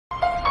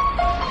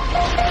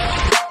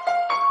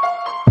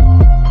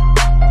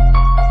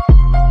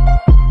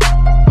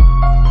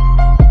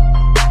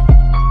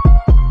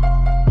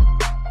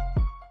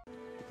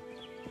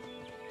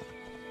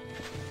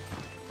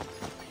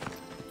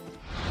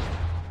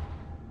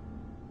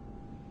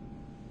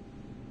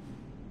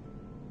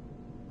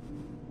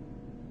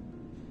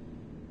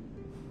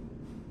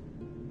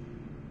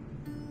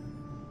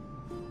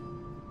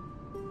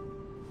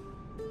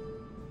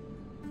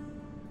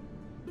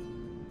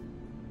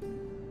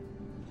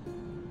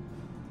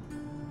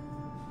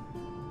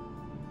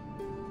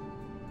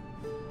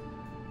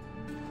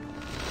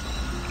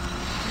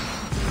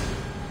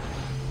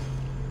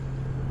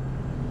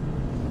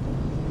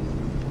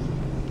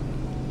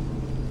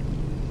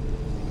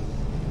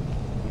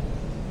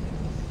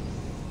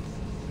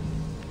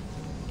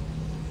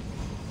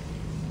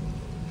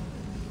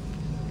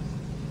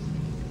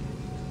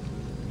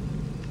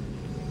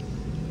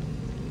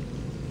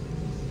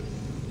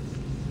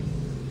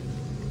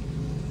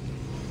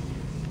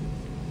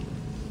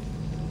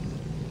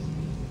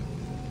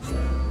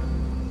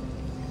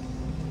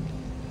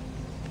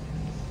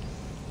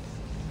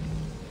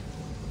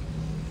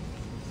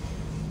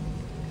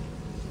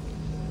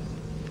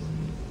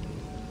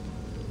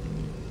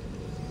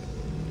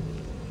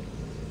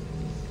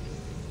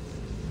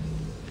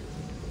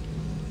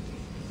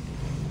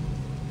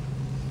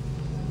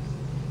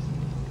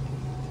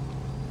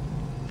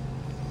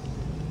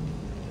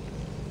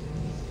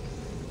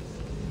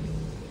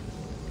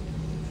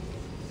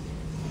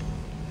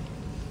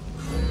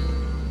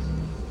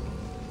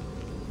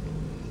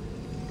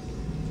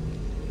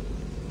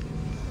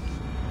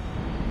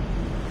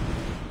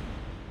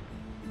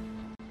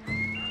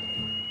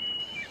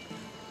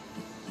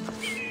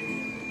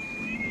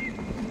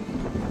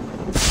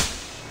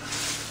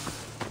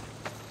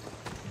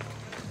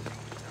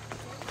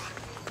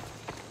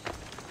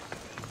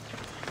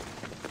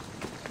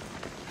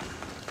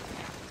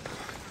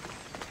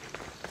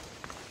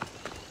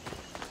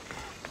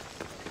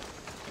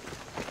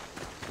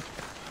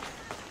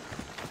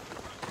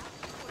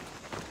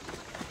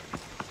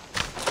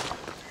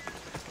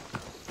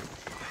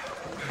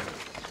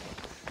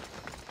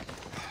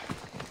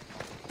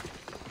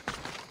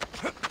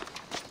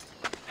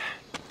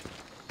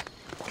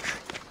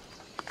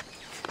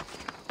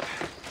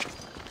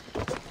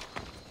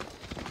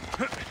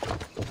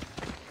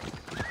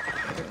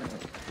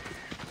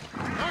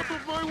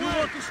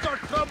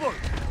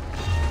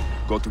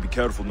got to be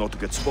careful not to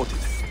get spotted.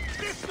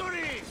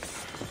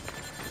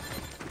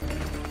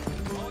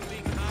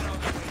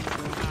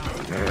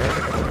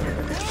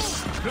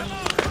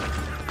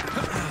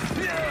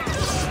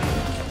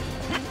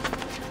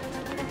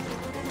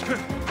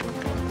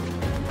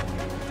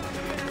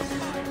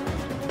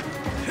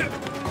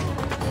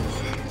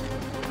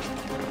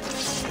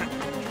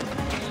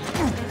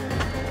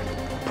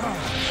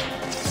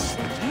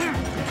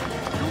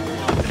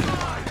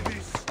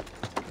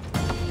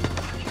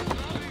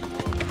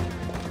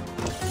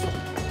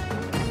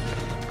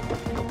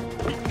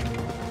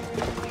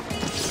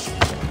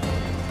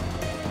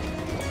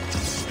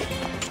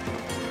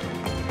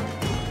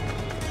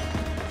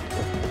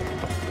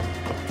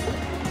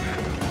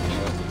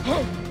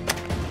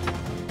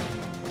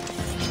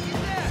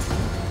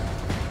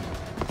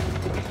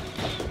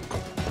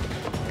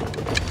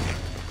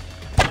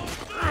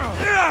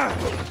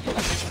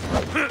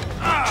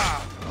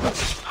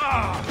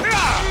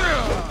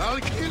 I'll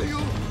kill you!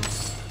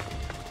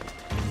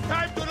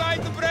 Time to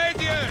light the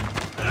brazier!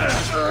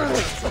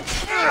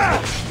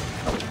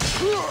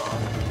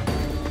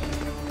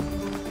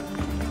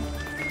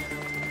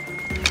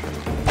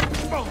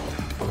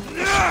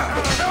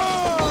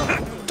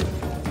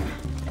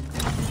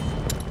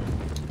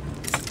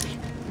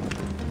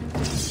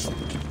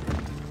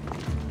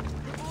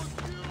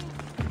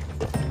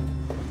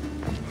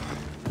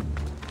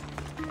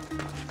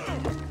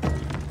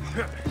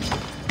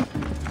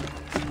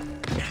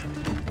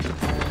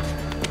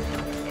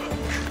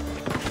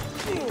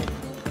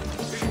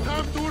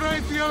 Time to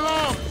raise the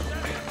alarm!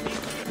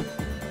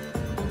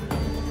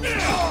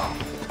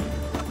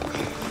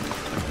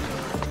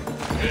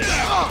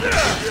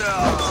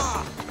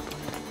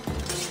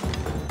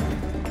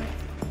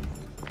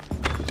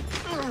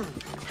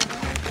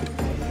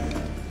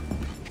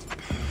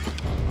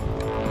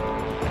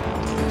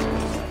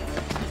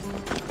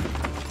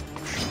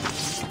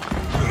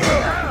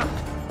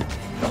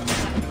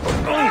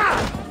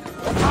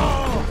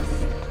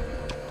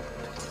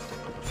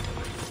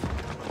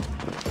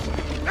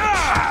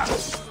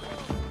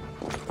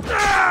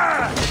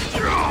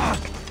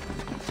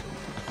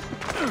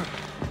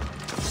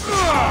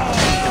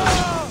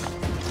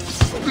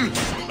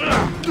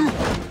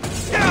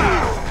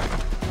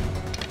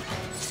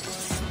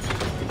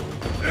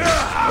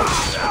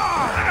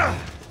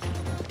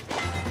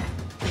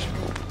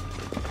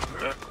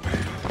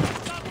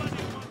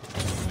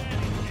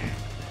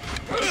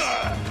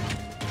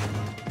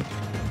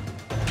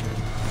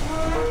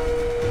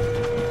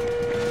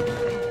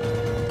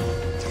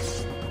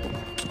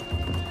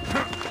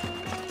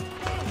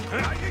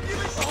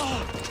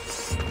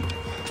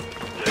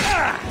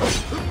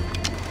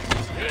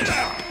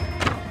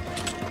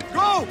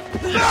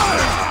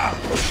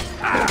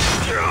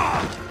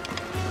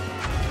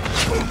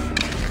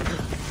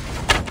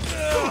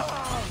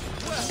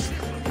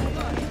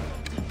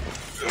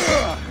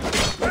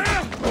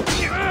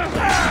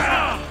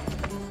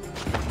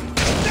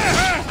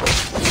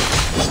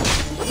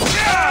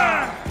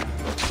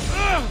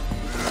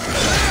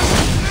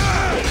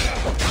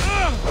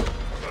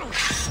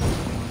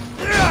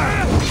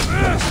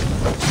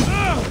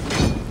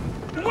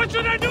 What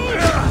should I do?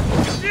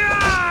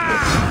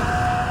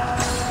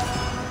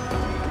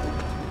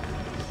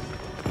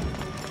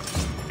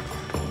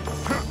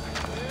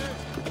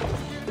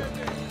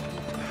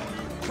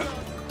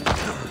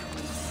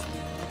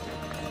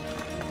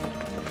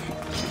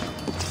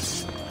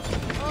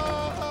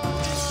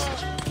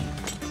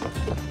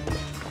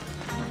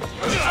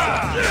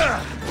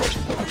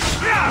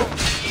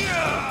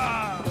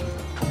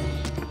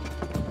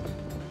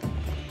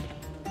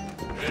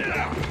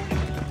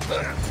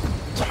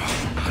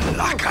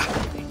 Laka!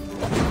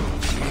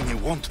 You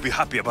won't be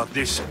happy about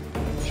this.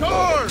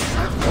 Sure!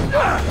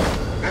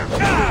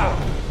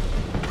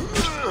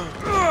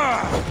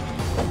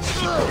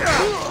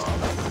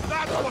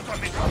 That was a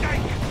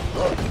mistake!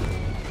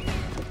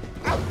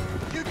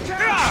 You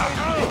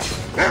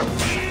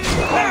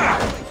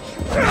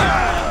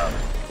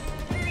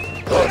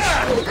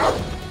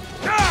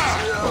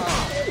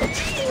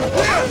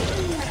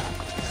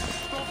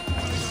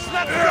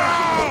Let's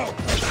go!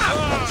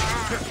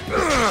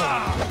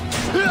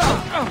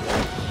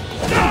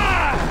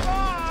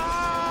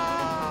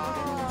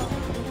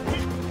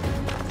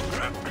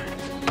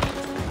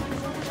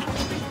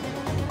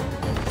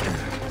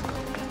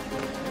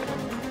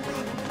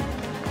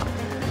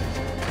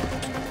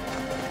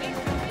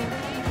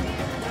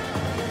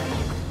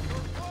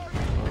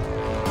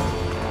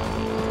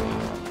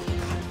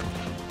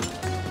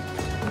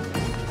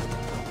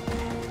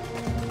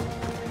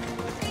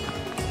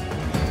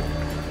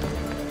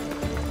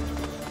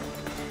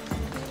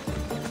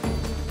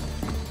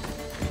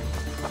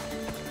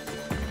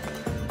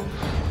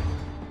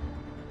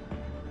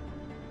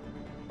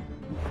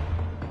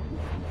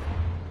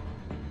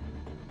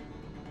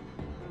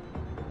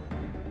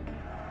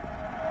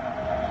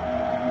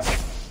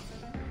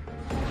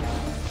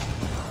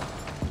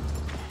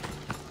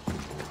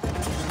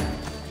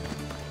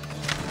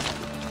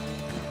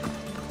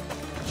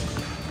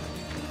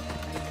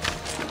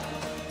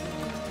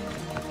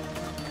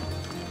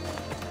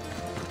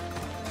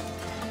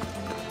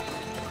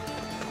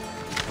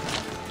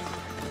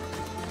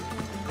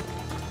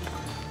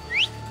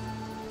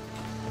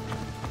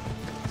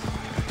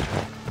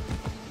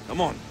 Come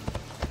on.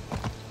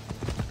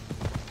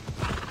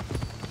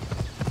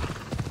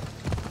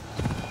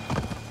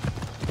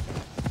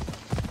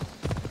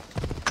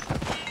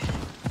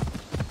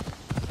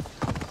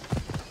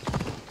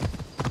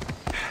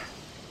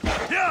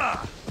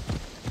 Yeah!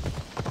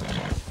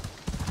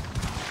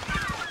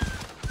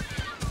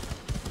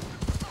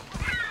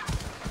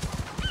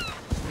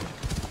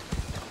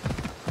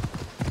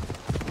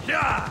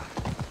 Yeah!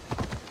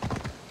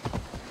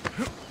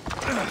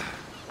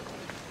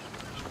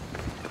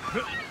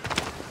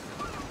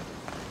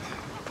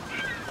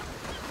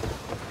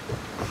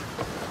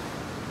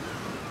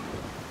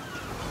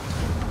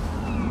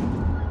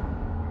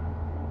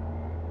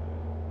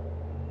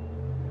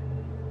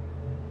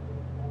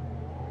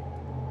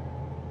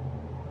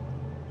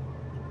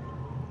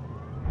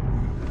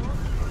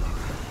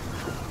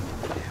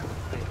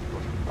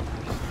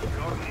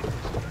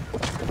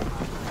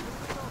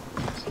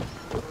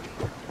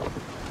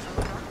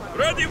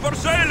 Ready for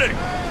sailing!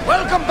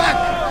 Welcome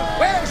back!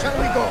 Where shall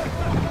we go?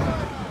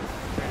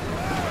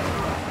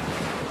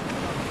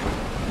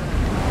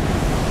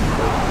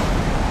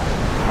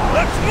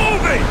 Let's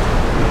move it!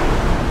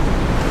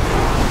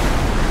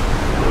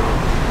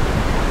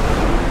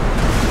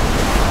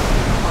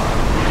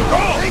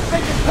 Don't think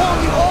they can pull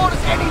the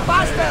oars any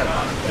faster!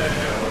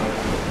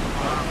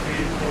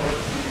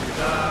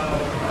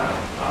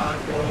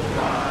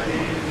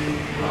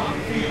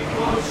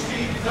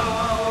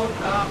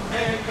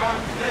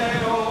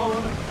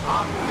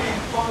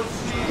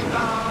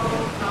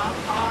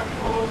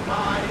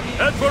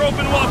 Head for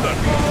open water!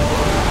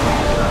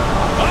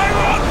 I'm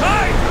on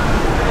tight!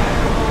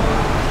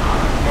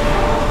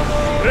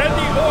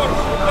 Ready oars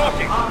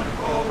docking!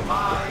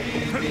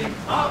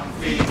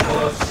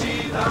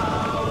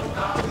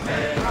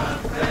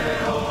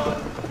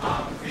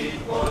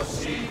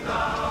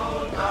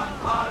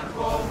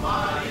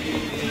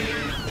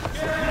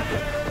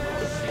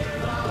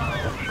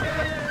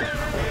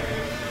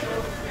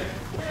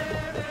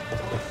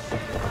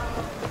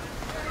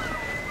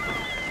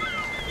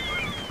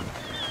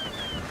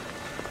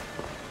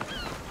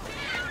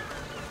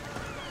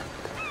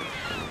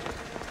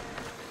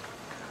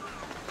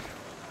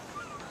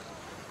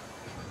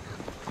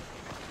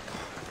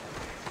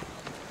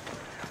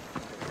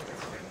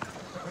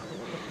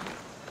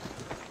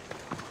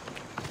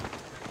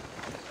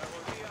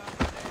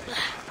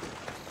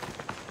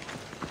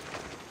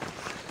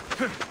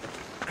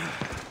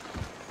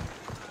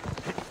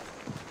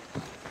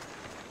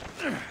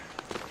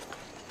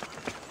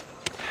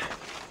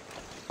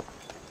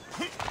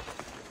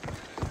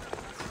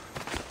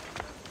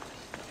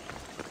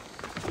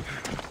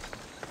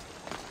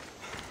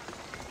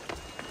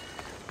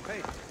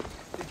 Hey,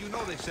 did you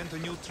know they sent a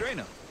new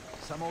trainer?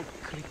 Some old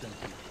Cretan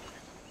kid.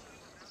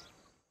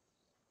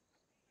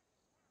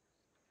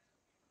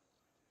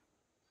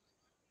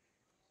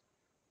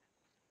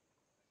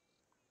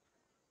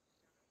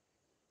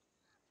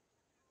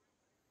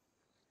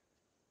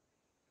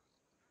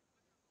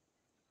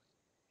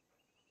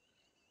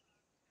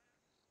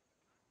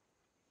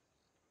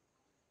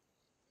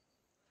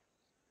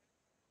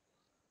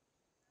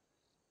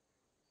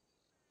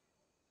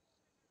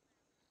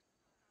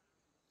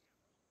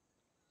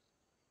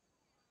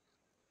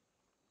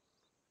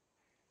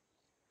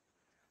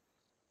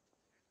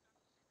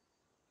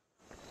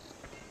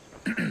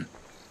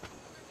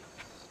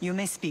 You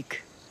may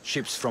speak.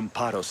 Ships from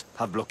Paros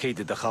have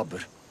blockaded the harbor.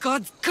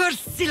 God curse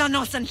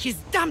Silanos and his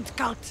damned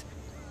cult!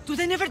 Do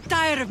they never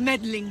tire of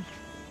meddling?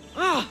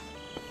 Ah!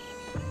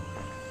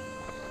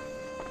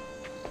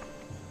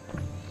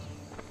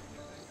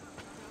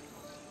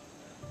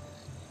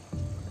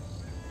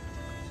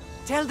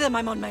 Tell them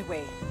I'm on my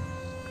way.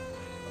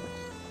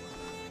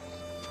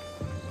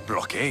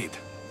 Blockade?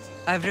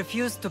 I've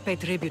refused to pay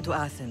tribute to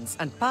Athens,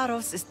 and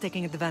Paros is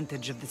taking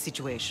advantage of the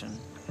situation.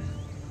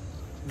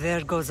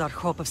 There goes our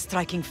hope of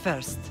striking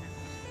first.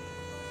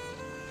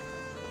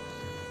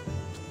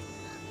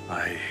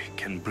 I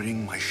can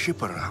bring my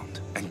ship around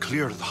and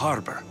clear the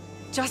harbor.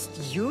 Just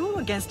you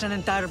against an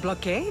entire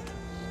blockade?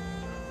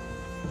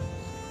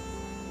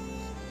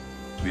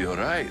 You're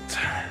right.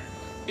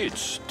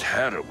 It's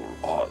terrible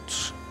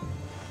odds.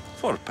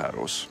 For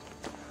Paros.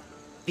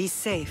 Be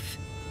safe,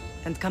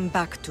 and come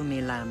back to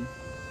me, lamb.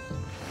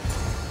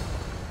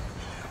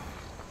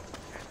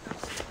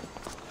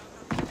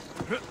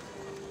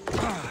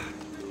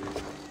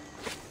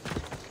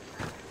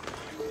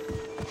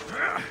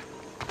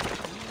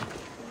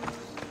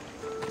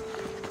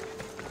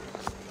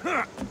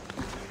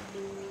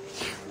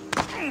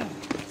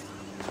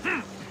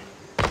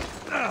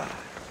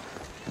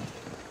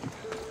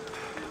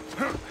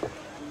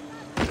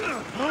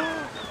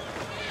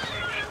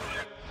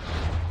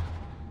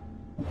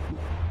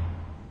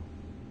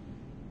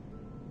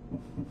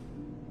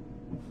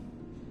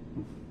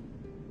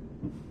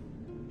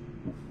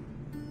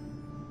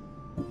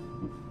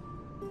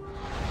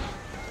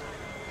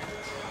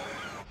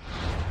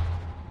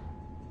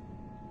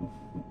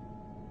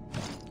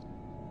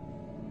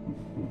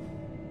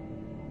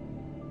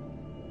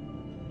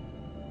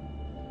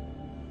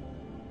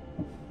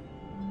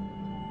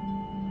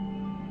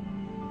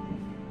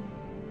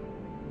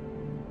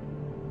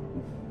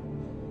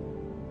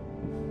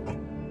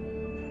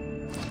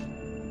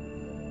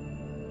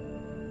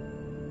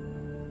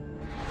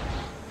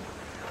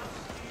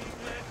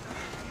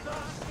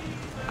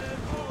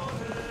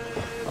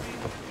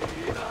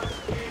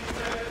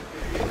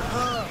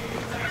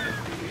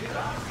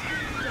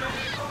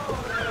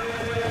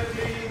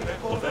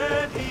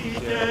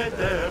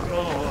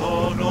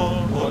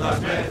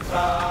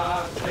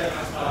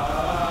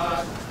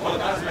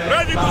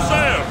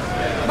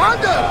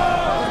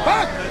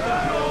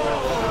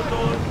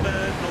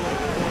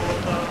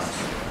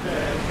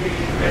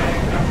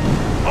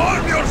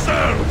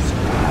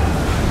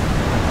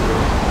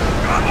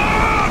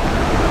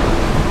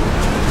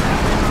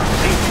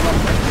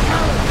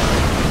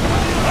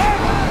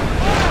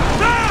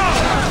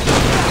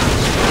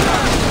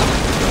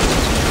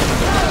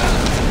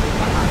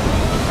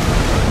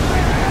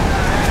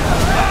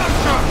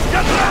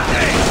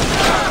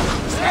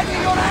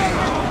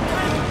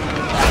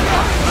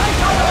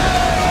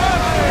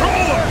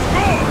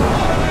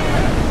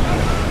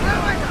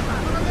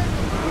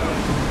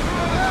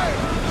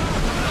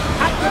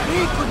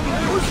 fleet could be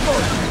useful.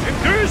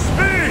 Increase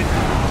speed!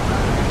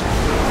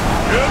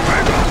 Here we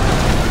go!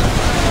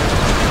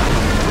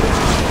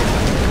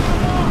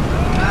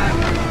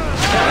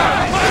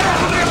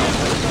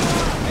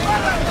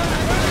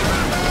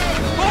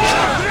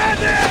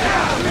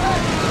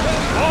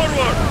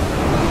 Forward!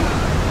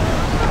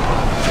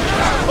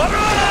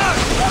 Bananas!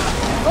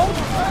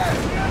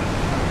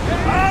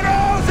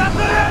 Arrows at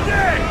the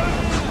ready!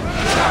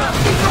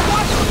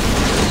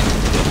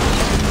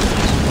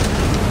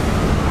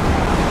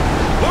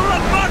 We're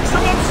at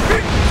maximum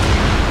speed!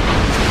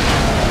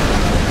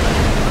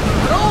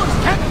 Drones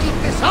can't keep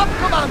this up,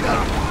 Commander!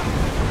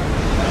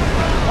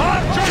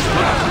 Archers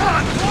to the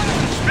front!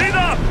 Speed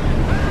up!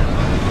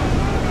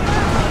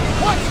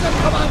 Watch them,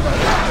 Commander!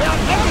 They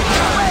are heading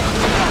this way!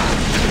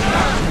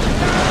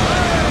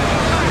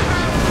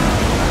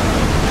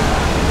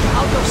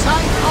 Out of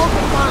sight, out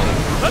of mind!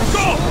 Let's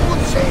go!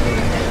 Smooth sailing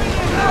ahead!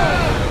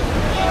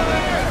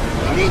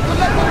 We need to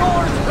let the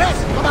oars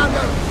rest,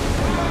 Commander!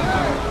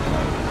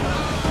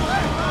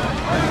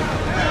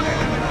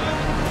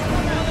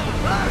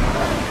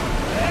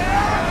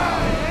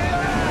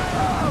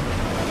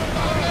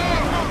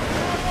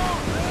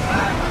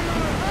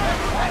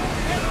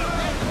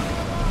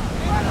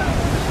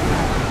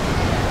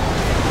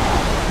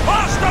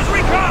 Fast as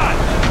we can!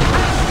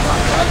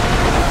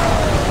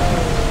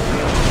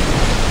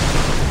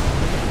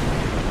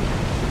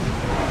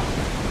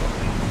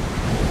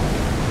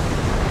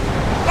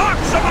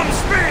 Maximum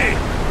speed!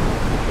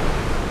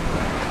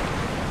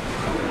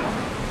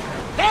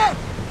 There!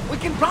 We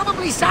can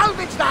probably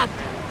salvage that!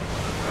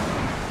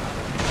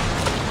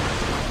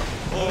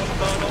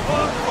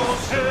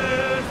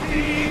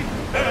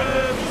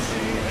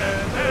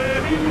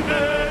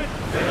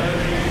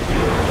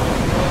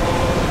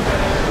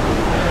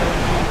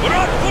 We're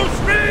at full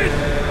speed!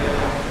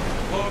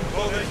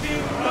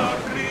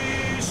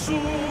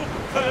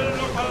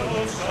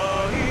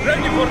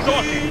 Ready for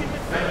docking!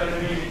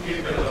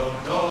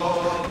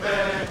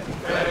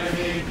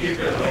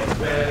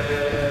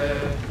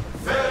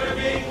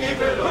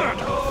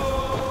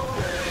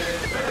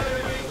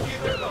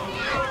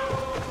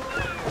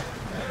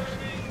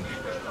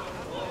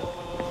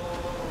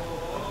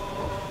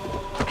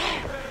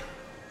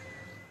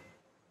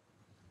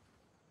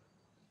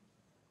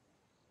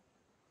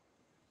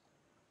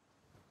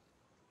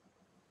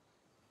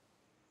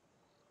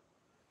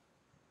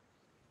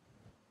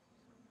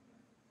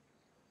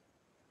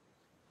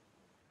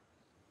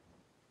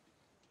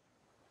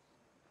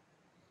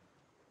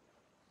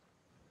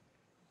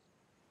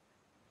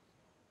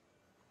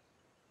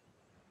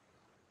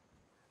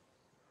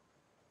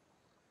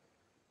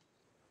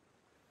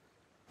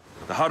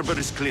 The harbor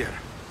is clear.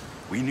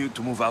 We need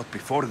to move out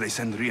before they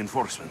send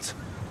reinforcements.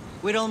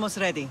 We're almost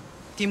ready.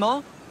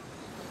 Timo?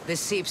 The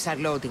ships are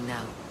loading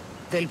now.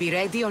 They'll be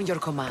ready on your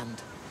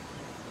command.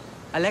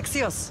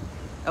 Alexios,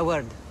 a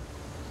word.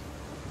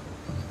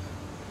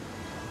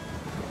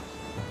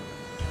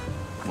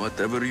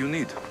 Whatever you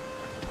need.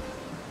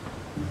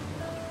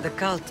 The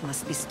cult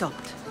must be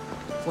stopped.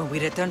 When we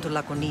return to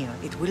Laconia,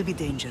 it will be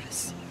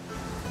dangerous.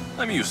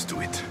 I'm used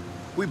to it.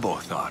 We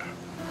both are.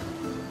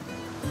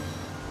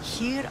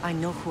 Here I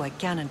know who I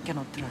can and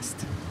cannot trust.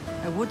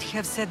 I would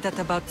have said that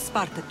about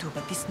Sparta too,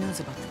 but this news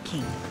about the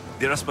king.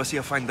 Did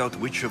Aspasia find out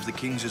which of the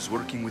kings is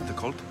working with the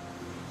cult?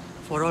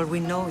 For all we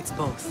know, it's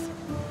both.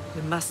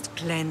 We must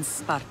cleanse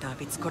Sparta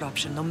of its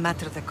corruption, no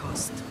matter the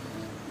cost.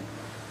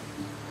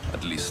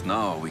 At least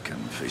now we can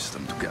face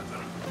them together.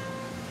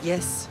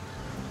 Yes,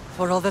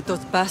 for all that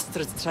those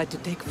bastards tried to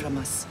take from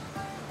us.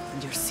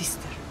 And your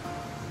sister.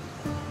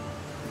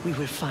 We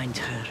will find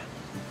her.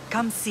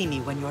 Come see me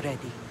when you're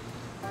ready.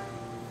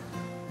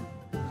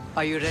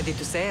 Are you ready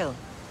to sail?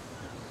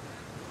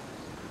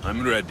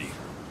 I'm ready.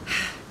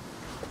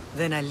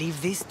 Then I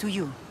leave this to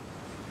you.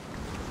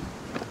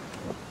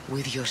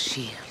 With your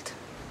shield.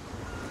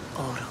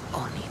 Or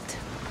on it.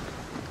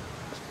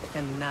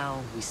 And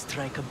now we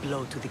strike a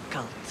blow to the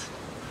cult.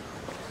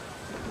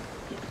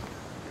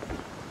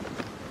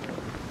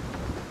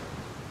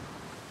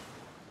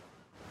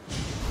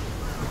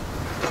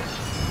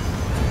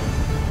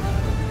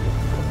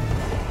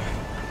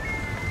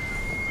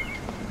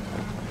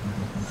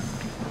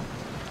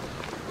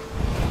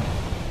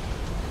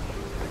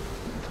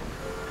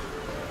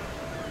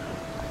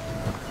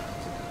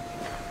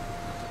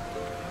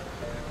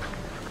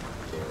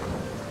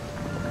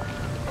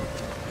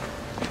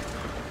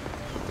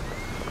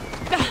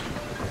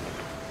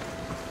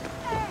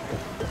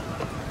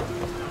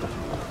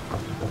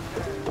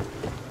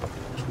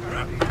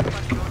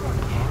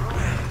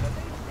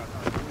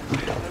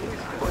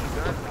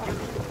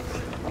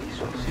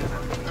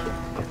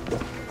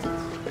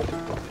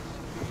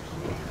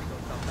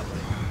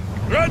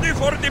 Ready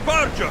for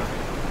departure!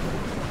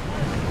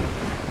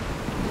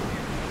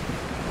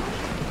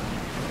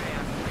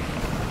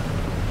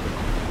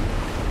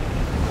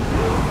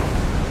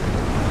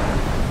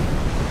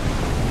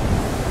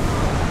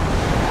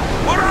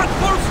 We're at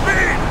full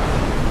speed!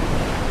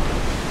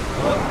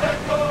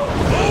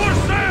 Lower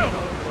sail!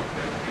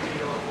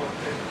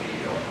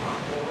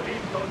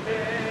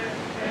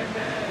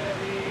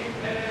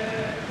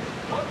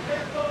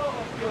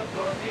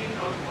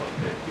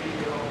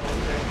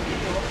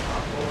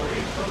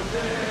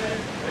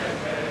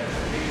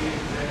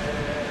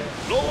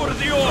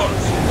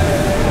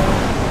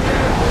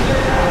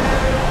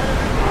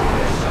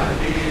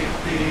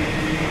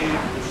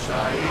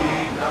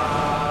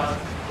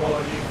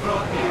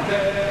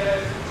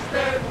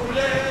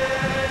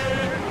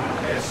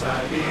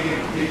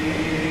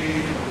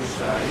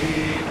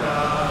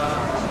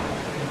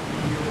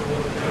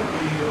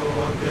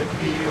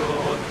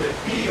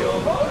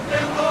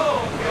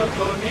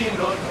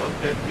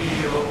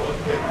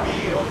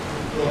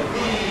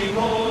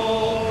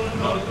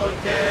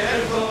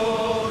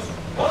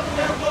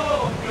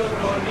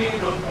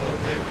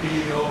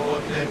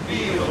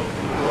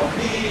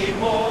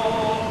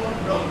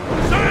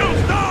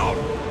 Sails down!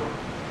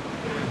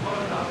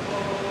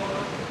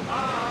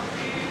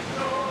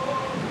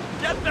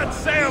 Get that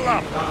sail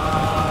up!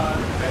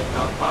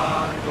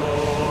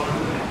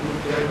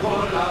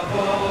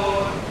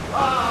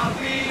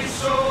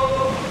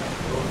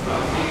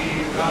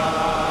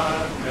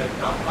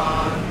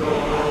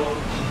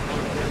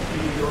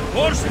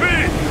 More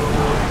speed!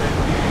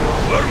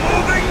 We're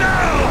moving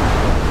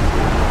now!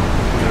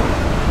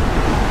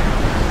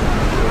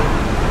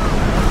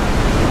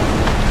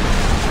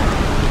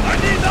 I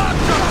need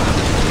action!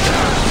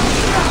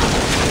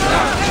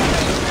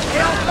 They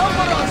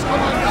outnumber us,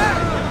 Commander!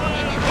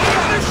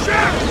 Move the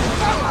ship!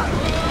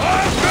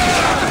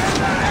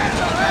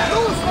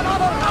 Lose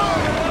another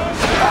round!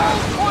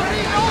 Hold for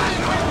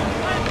reloading!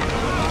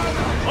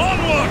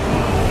 Onward!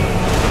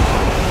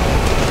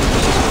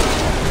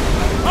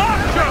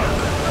 Archers!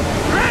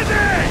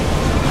 Ready!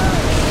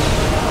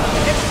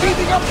 It's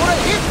speeding up for a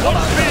hit, Full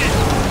Commander! speed!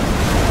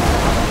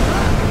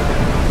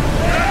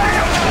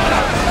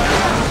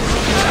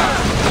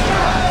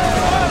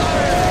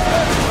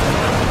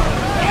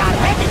 They are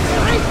heading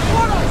straight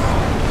for us!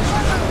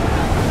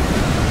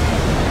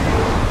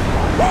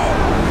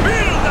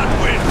 Feel that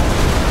wind!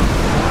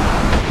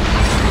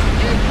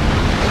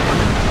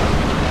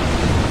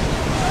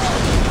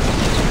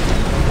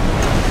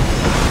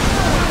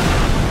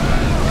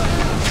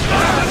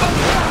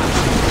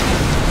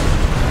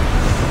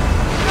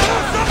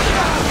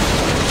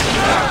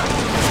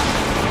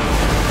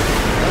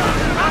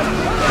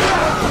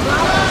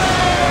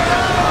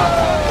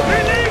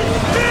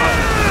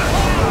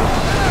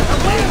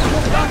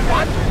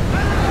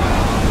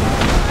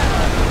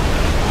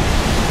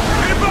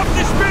 Keep up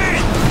the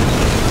speed!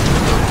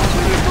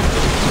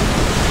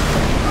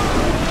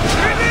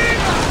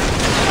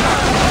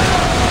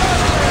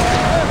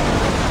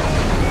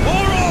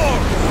 More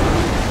oars!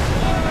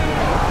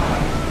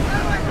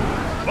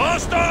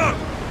 Faster!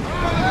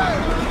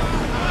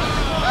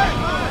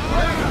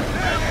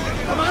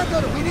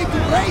 Commander, we need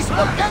to brace,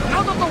 but get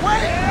out of the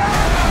way!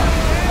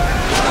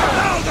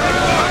 Now they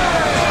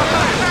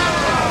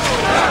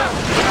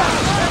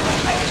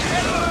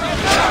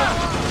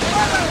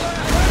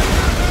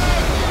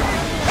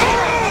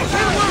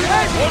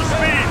full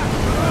speed!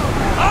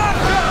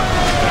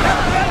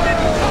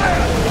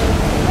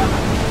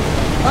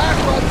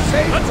 Backward,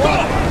 safe Let's go!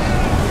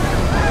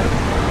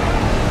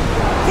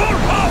 Full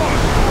power!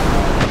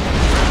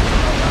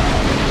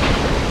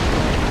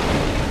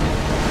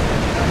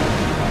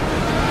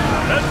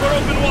 Head for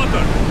open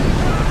water!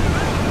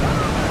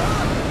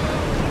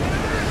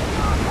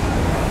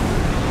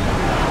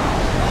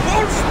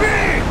 Full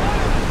speed!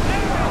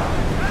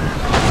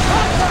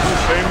 I'm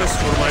famous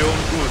for my own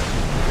good.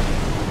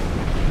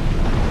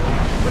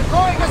 We're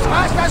going as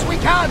fast as we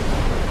can!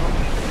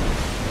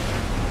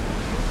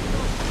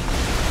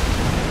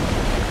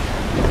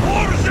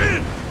 Oars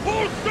in!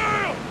 Full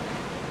sail!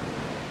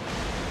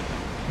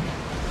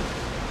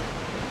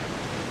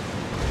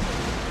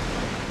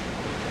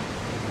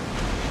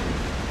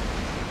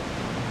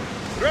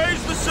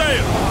 Raise the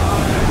sail!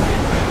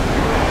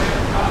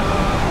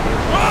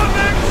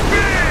 Running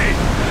speed!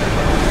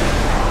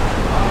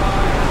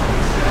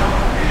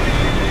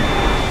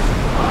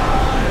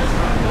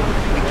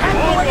 We can't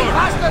go any Forward!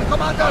 faster,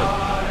 Commander!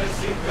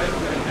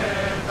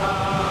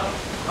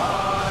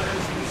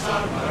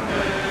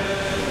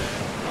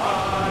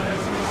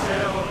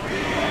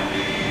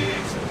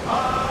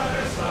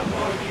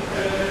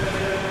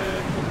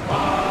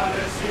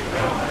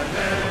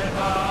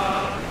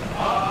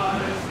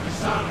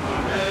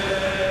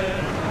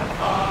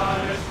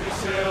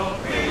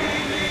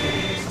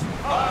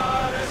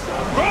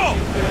 Go!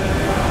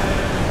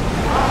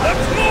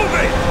 Let's move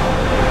it!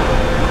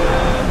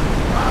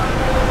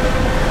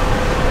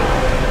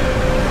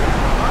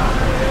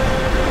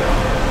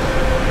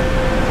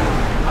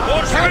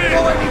 More Can't speed!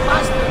 go any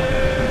faster!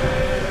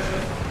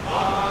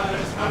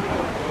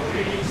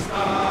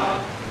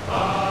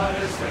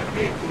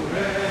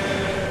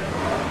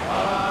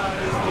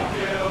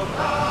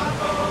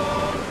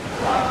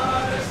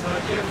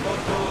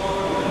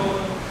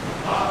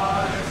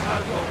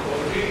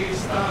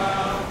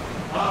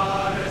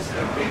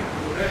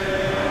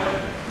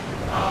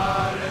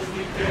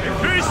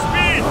 Increase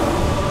speed!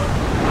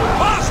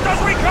 Fast as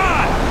we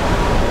can!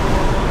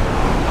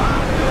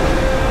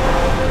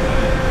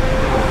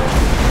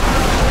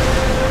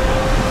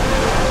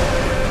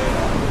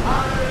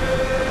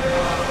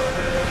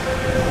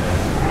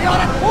 We are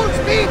at full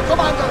speed,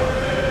 Commander!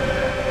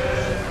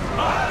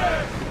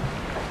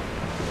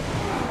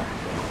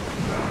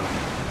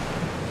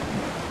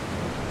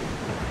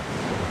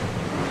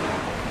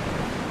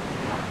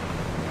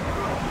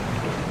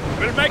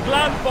 We'll make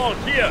landfall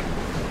here!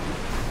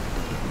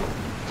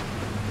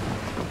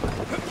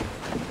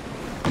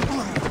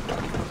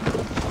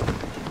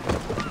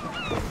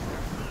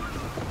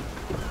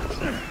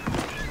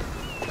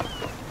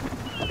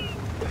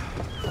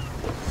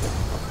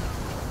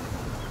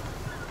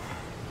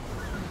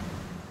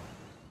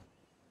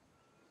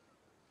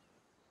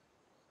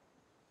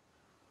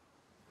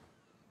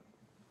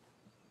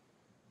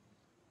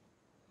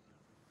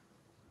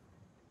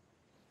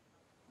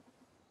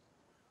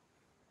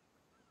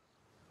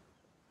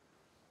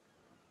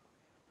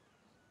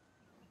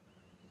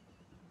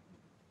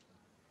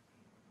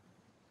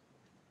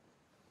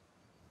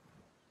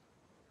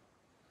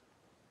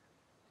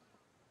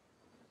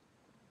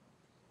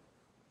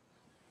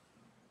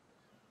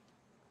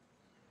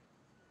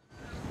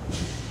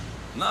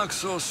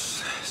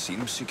 Naxos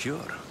seems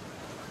secure.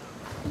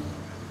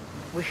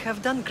 We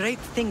have done great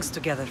things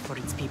together for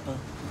its people.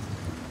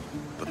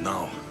 But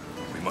now,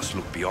 we must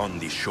look beyond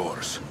these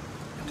shores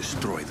and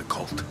destroy the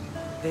cult.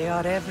 They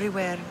are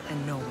everywhere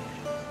and nowhere.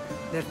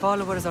 Their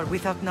followers are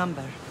without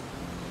number.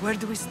 Where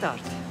do we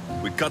start?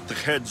 We cut the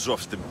heads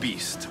off the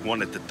beast,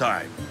 one at a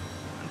time,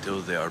 until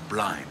they are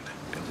blind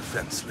and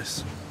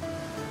defenseless.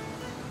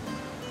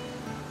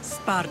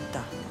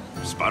 Sparta.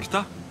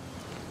 Sparta?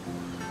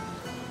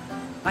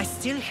 I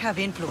still have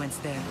influence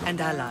there, and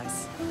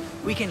allies.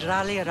 We can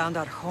rally around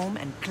our home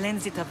and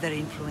cleanse it of their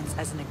influence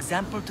as an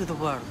example to the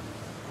world.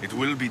 It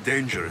will be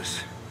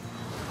dangerous.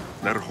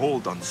 Their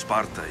hold on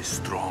Sparta is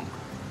strong.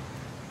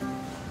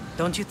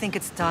 Don't you think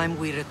it's time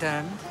we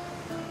returned?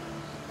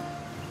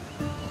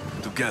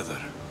 Together.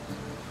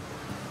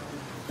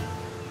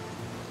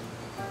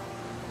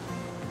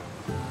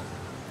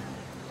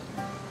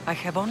 I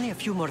have only a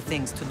few more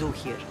things to do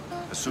here.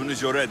 As soon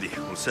as you're ready,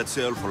 we'll set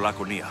sail for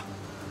Laconia.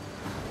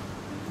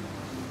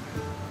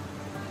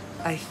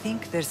 I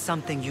think there's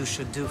something you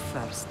should do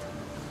first.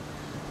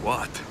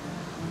 What?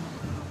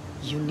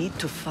 You need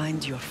to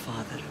find your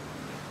father.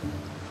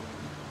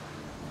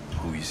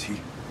 Who is he?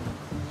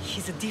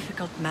 He's a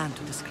difficult man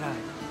to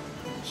describe.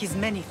 He's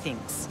many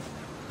things,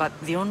 but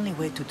the only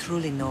way to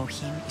truly know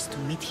him is to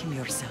meet him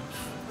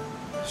yourself.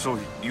 So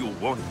you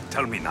won't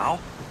tell me now?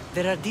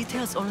 There are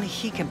details only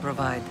he can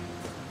provide.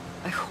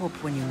 I hope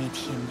when you meet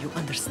him, you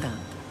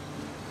understand.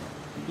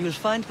 You'll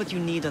find what you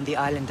need on the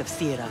island of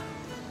Thera.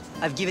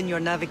 I've given your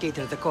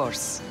navigator the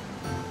course.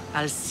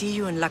 I'll see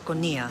you in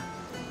Laconia.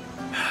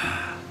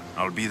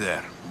 I'll be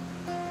there.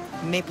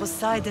 May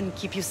Poseidon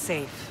keep you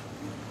safe.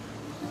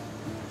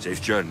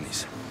 Safe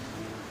journeys.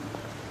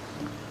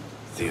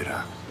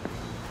 Thera.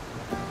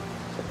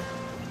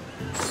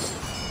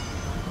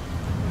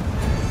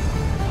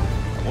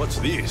 What's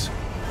this?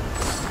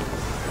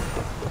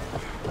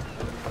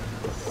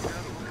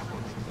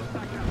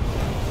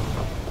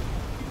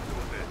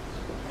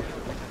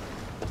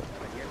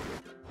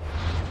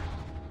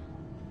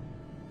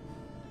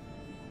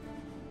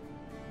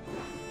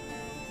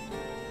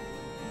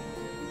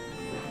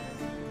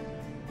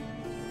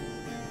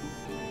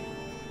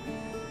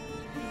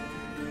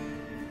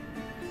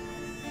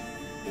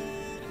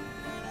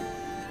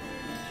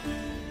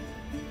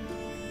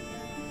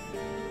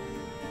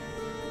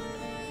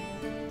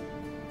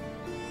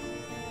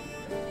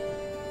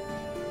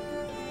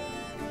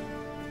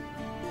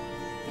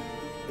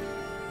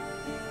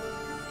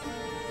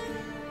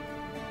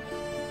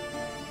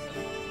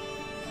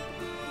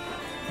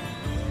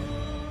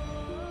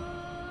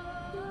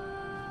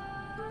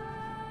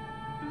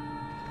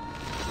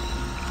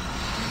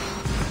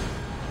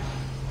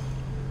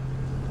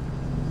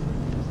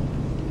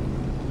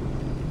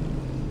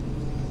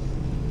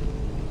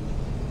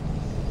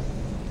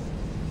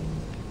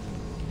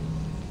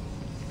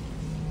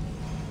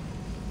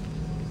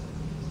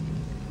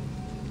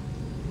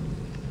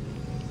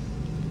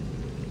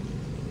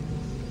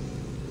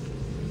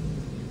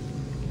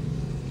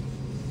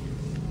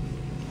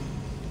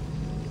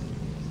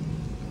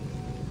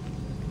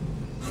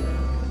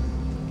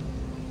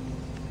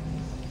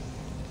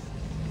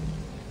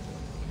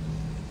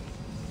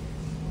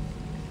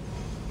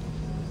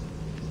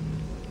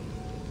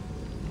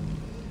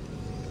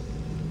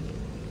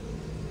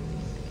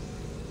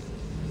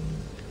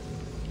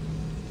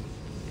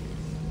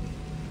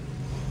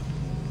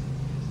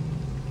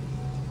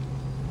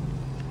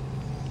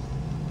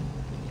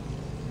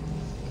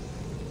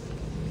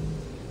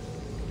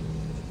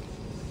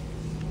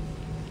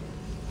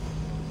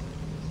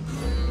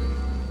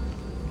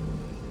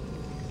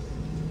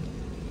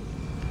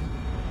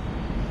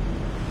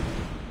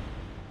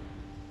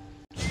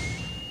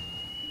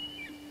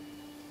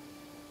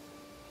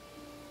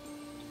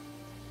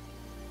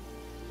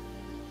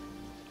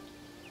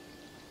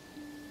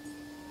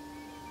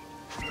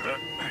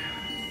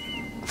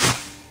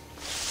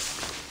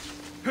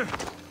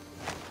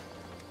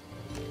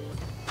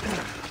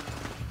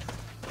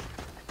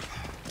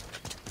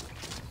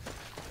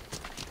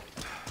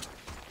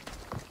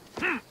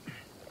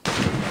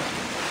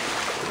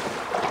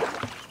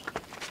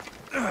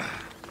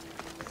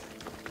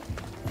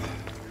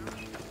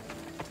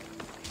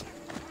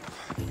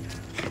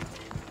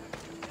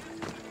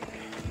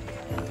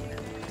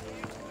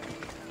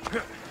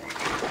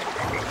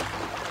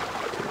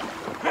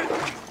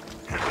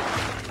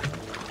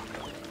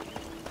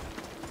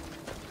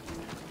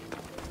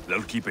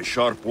 They'll keep a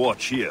sharp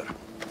watch here.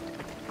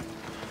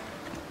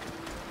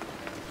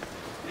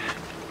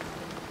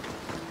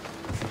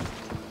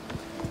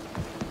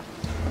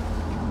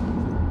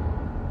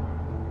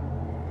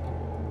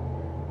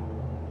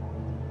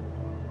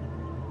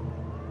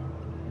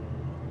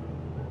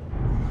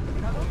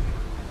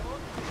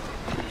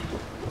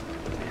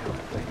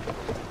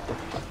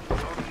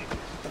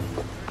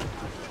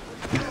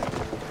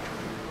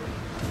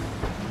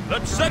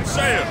 Let's set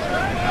sail!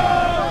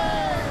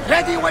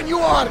 Ready when you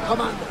are,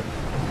 Commander.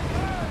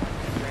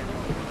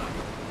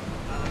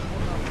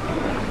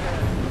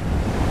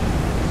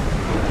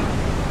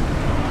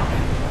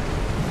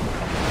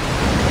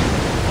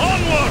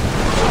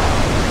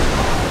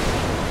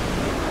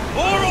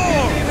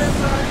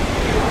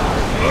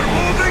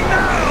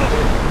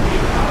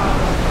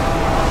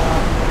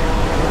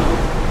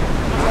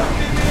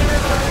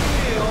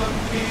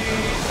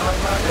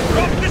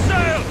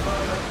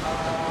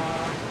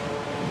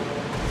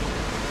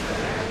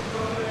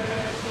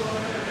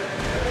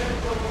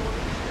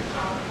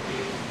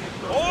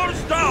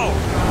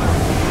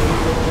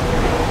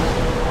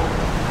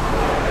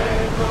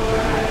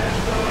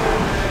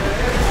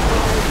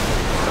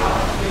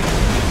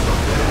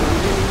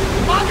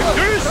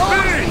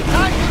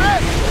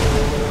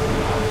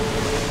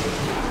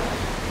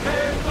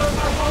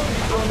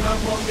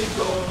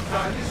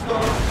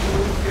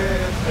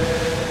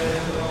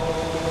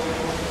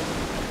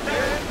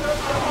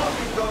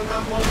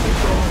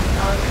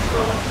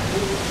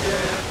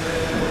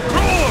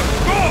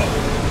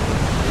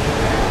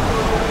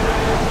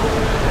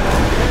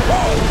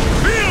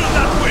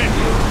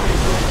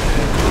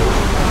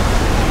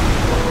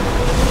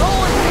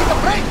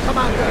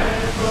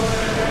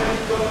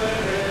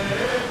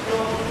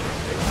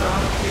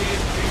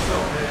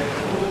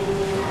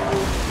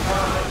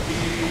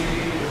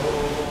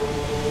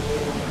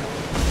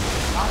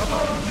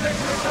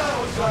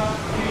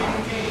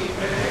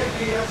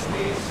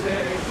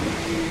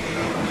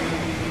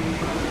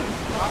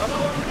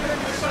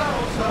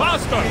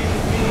 Faster!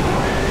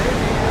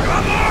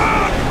 Come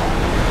on!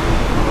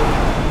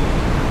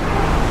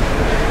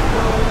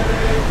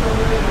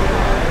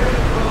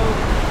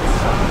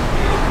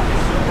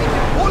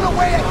 Pull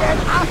away again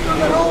after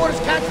the rowers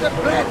catch their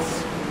breaths!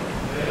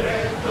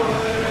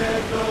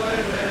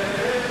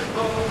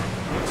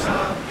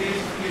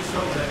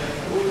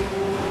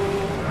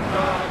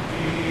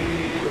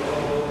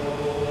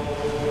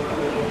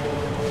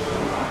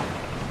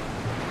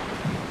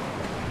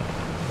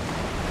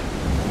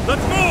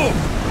 Let's move!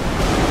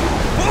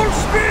 Full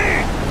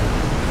speed!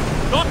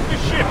 Stop the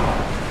ship!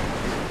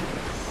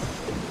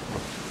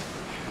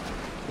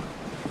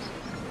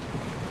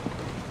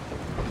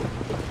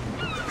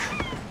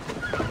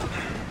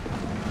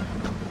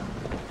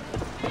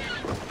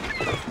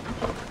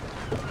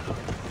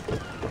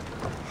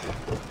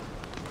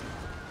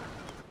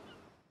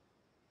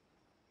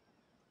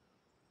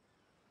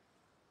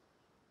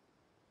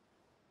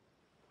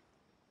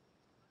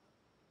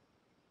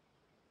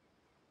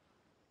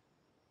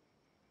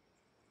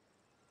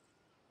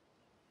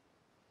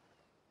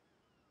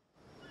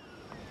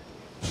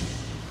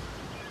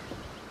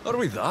 Are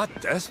we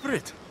that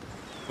desperate?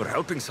 We're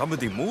helping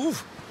somebody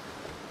move?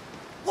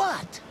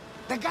 What?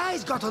 The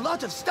guy's got a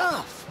lot of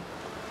stuff.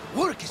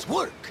 Work is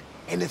work,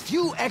 and a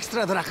few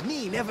extra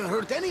drachmi never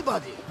hurt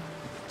anybody.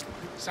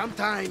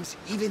 Sometimes,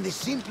 even the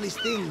simplest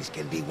things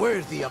can be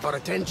worthy of our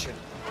attention.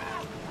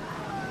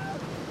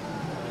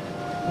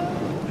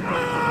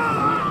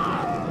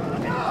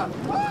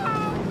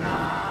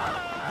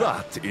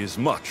 That is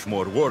much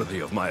more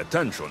worthy of my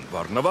attention,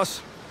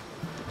 Barnabas.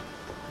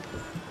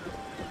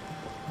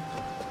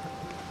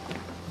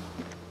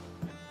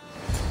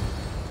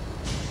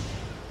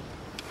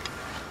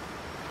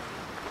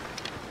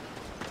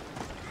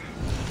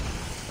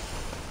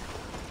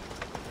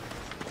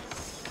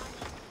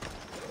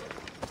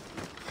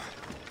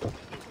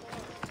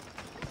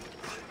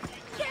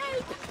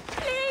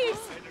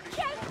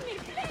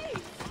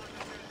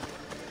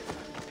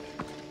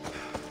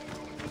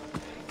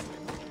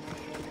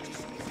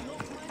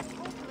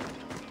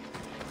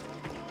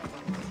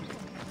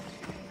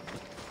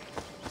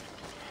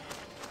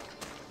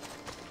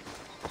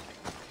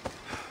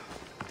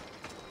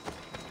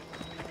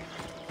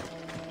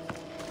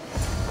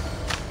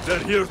 They're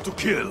here to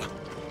kill.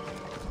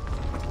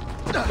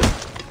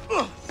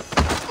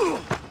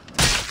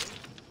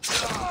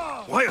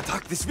 Why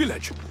attack this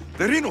village?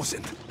 They're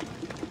innocent.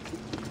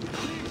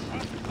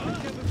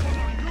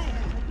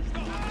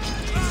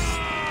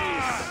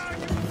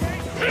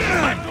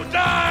 Time to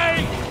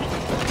die!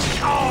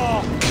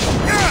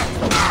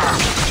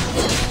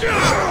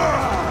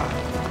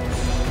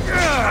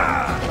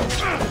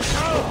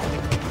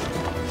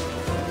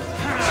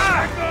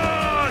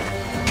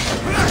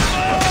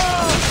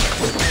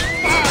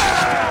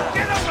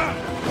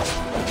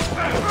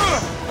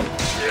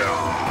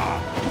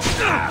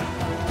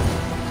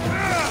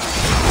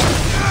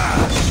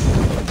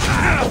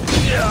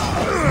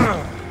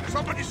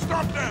 Somebody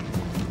stop them!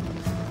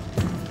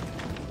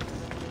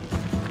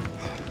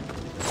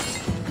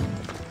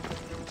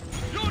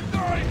 You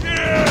die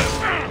here!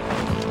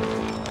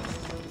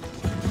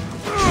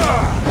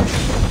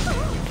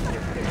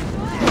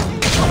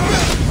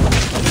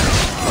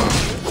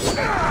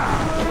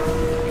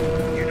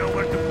 You know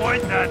where to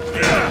point that?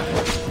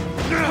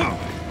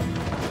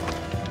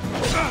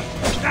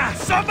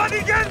 Somebody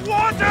get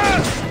water!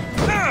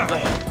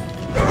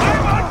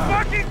 I'm on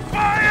fucking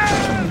fire!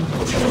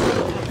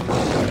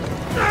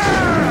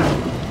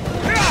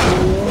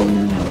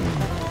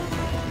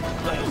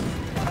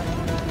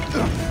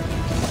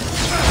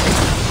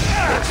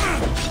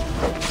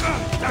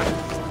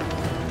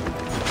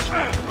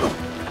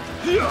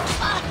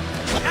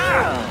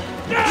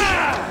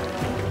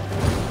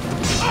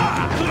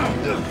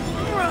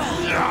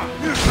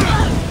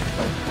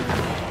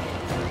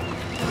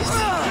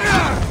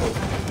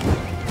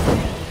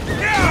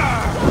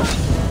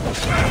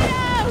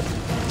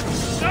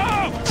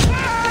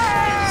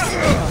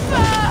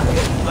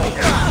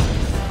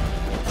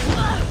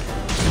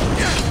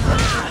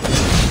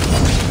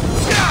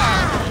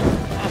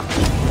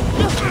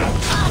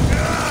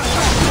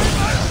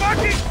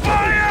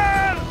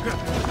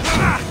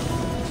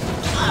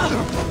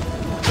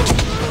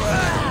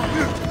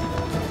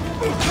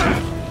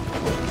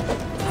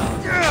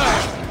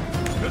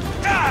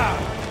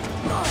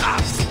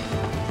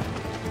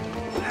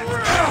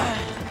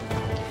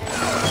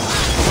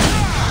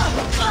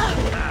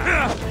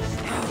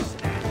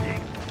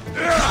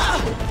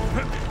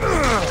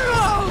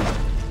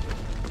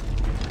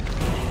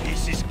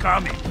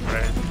 coming,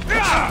 friend.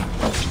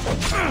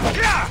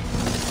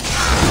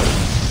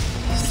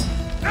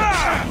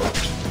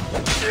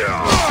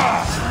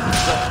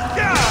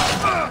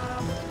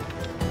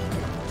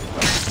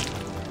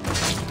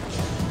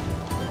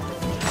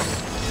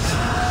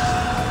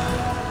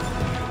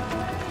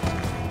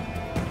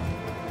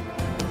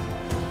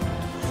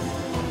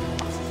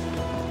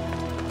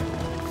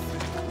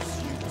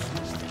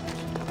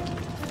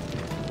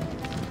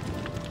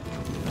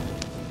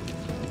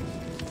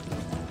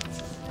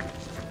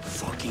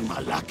 Fucking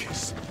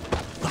Malakis.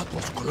 That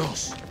was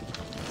close.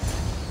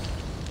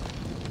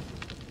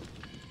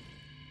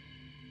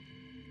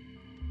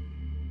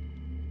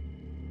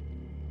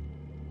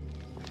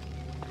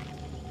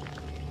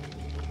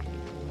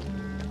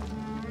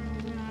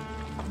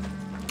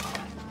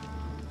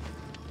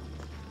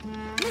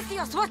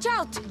 Alexios, watch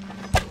out!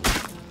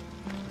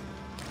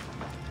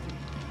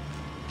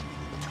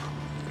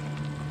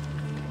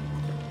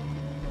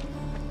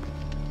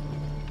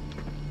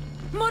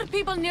 More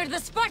people near the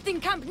Spartan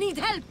camp need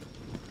help!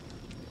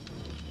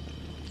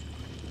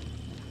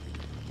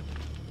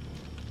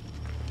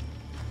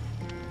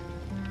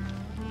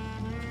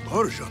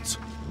 Persians?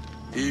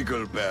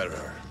 Eagle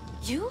bearer.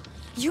 You?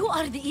 You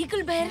are the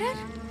eagle bearer?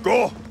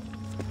 Go!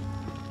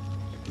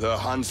 The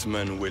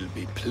huntsman will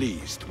be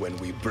pleased when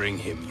we bring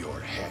him your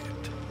head.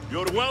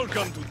 You're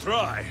welcome to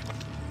try.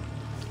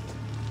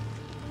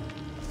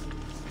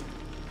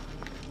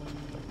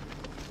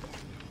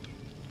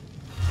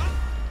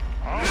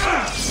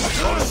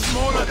 You're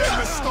smaller than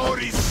the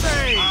stories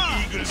say,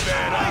 eagle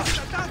bearer.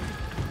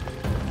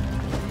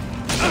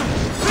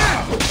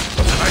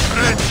 My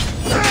friend!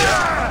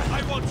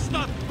 I won't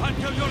stop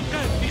until you're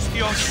dead,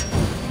 Alexios.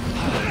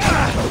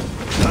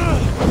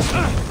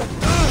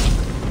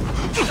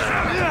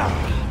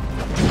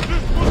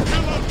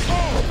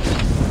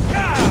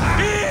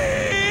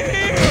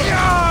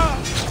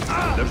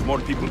 There's more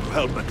people to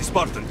help at the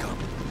Spartan camp.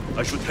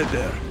 I should head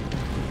there.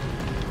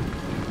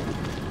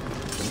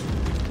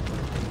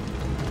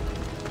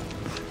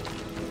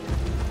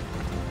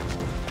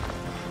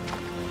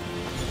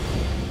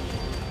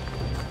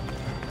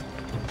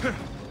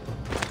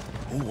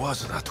 Who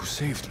was that who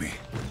saved me?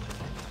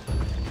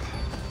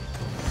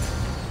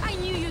 I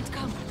knew you'd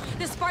come.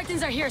 The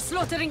Spartans are here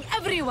slaughtering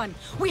everyone.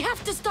 We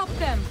have to stop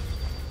them.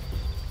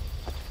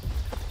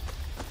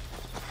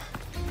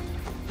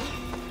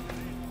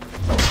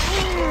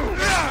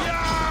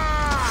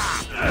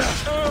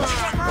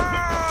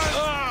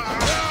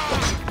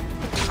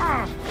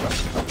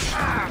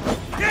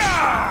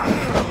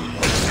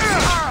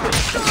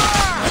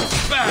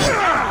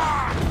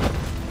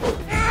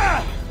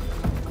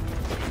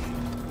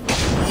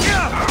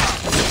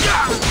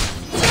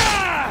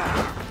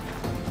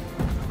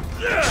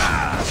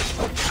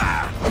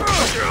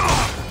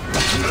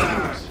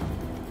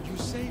 You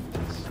saved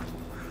us.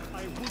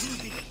 I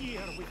wouldn't be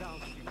here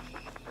without you.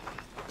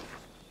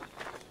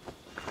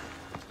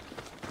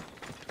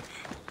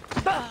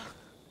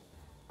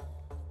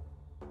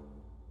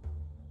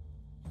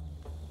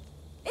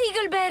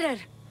 Eagle bearer!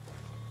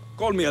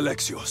 Call me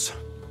Alexios.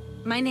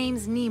 My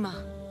name's Nima.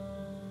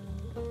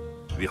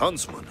 The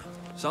huntsman.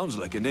 Sounds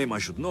like a name I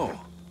should know.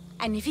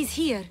 And if he's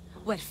here,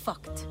 we're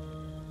fucked.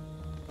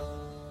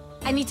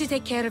 I need to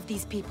take care of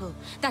these people.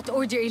 That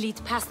Order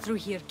elite passed through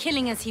here,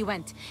 killing as he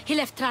went. He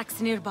left tracks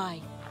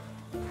nearby.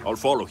 I'll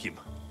follow him.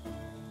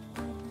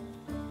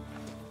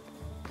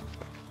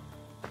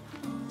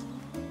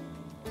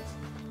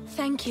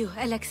 Thank you,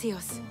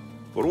 Alexios.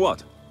 For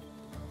what?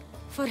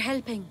 For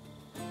helping.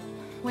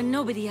 When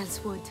nobody else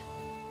would.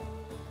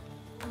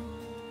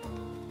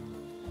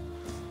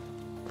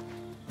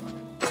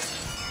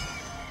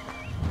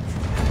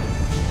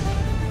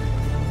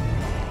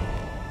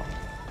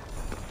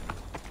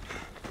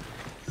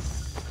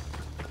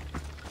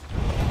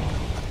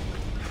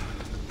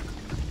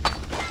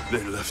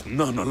 They left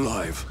none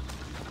alive.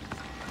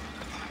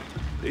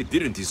 They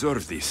didn't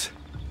deserve this.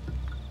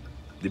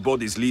 The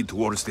bodies lead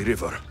towards the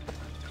river.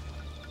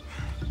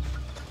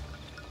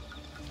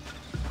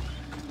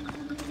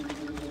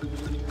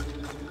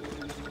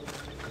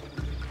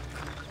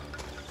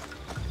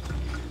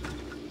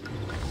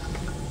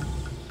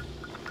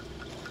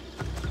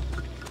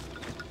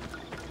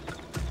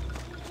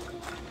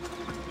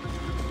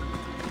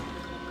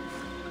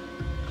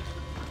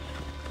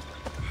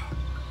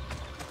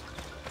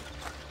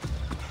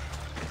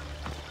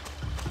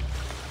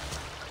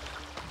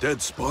 Dead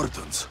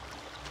Spartans.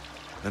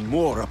 And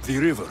more up the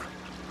river.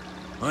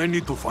 I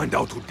need to find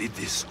out who did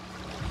this.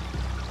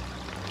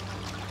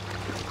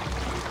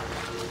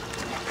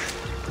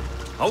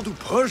 How do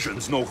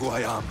Persians know who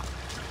I am?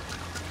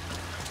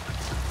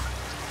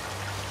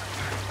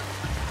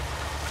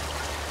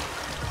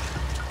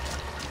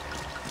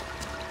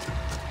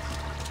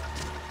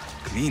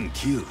 Clean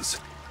kills.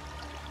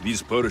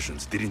 These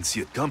Persians didn't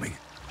see it coming.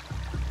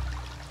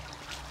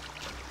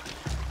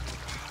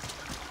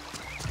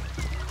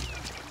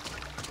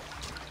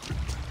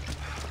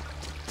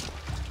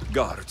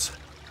 Guards.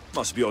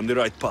 Must be on the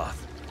right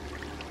path.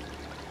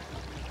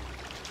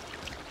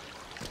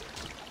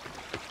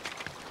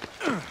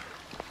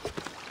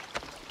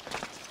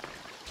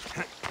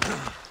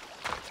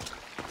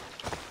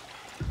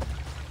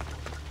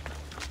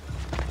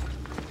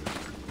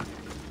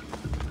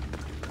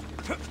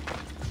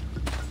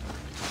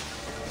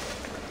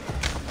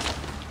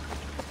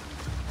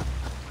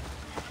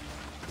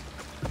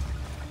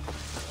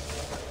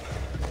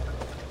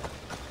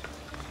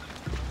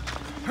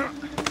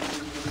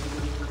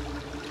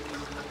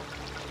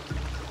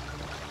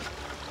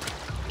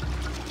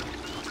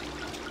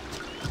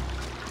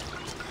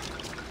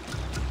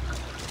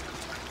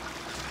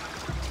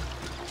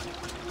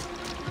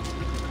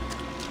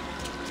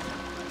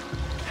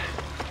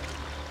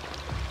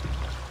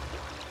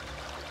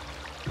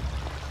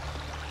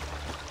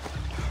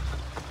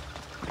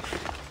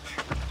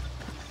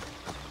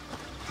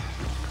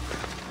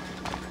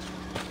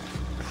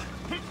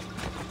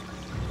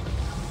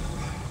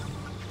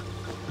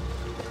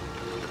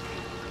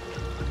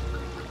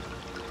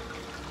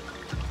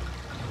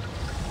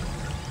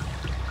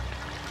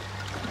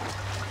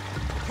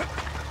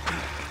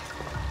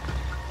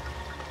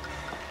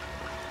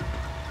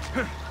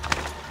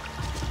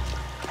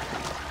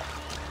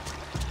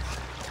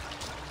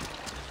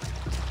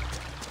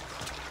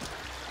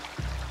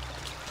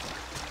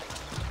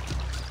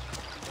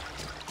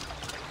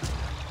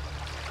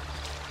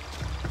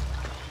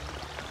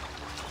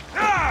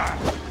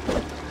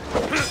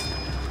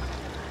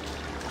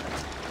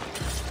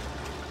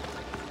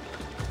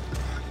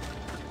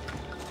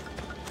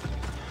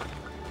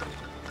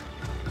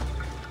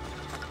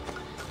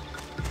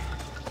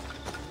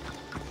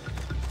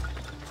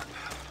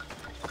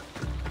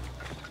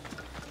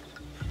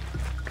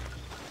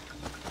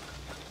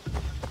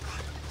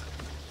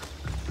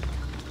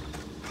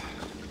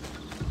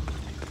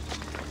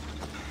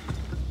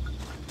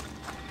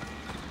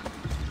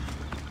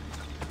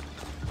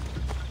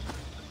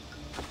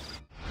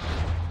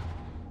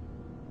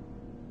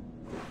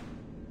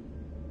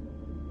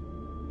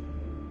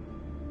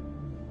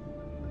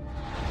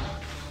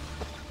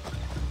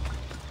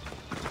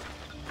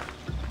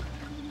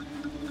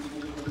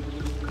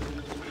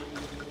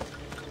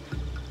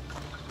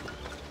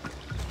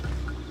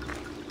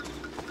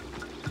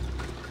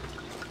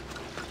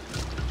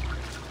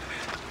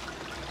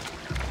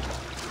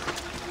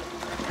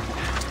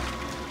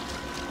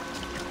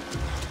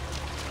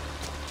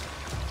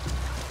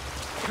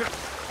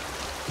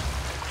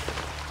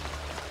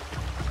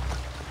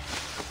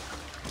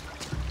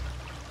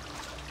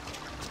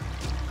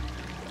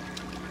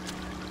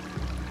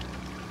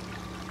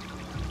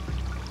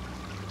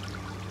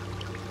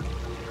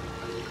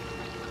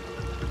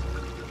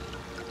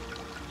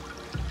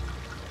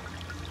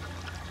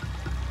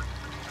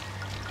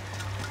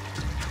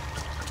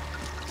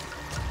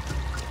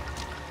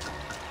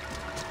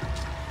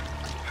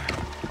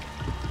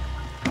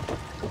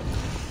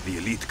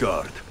 elite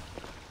guard.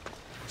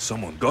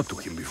 Someone got to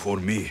him before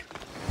me.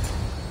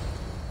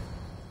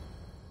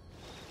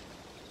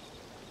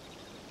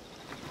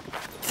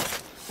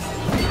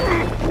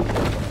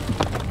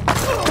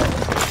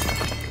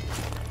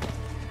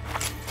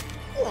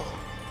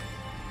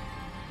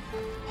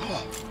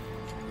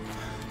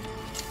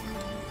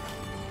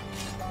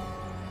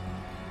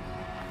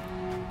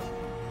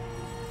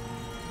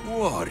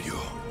 Who are you?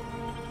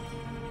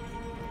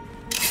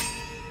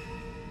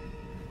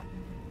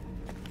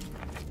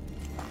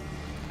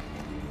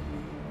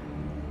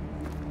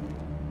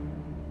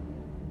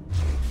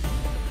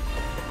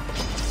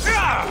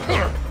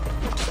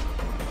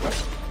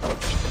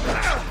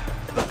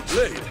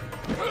 Blade.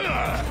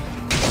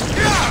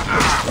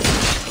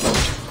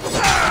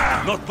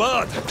 Not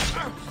bad.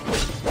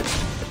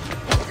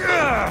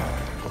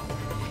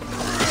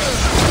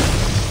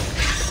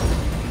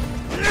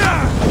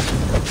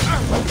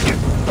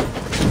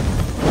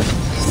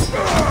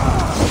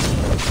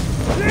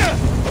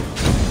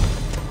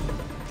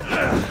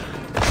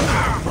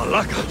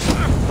 Malaka.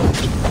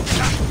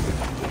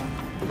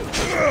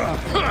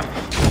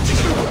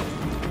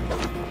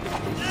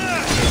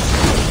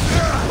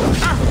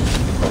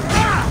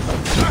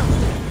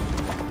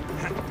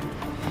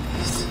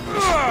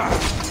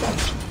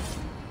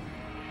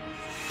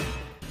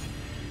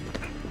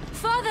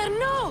 Father,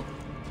 no!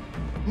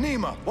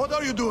 Nima, what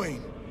are you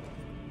doing?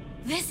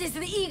 This is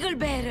the Eagle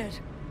Bearer.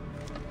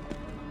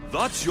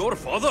 That's your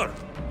father?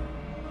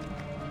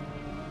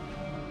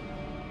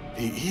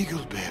 The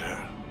Eagle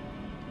Bearer.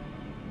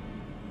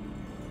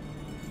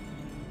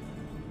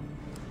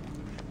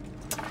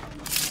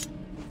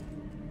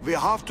 We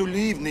have to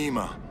leave,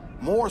 Nima.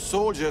 More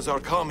soldiers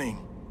are coming.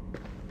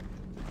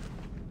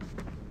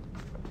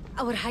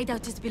 Our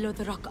hideout is below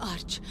the rock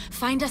arch.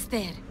 Find us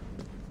there.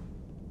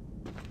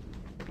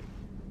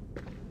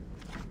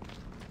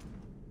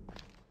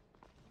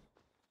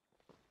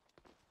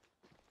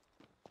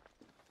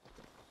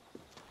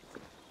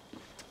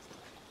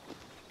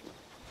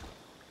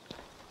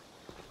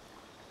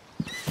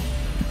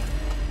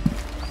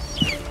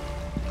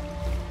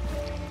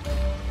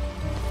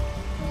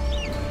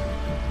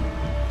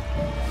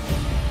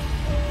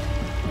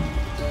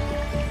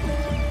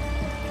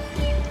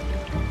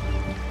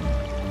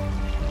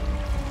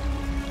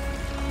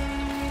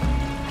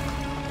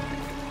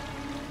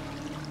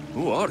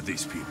 Who are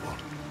these people?